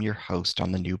dialogue, I'm your host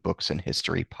on the New Books in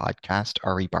History podcast,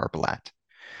 Ari Barbalat.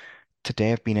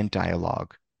 Today I've been in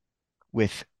dialogue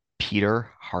with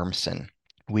Peter Harmsen.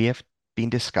 We have been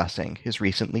discussing his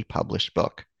recently published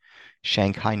book,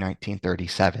 Shanghai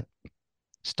 1937,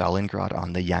 Stalingrad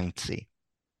on the Yangtze,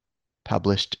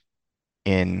 published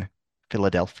in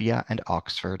Philadelphia and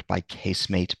Oxford by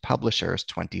Casemate Publishers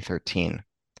 2013.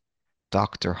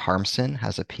 Dr. Harmsen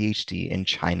has a PhD in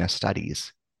China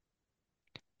Studies.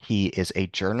 He is a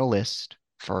journalist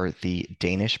for the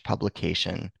Danish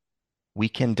publication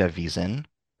Weekendavisen,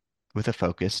 with a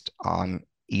focus on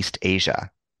East Asia.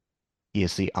 He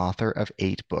is the author of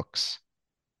 8 books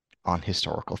on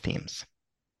historical themes.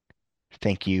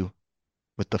 Thank you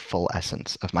with the full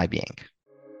essence of my being.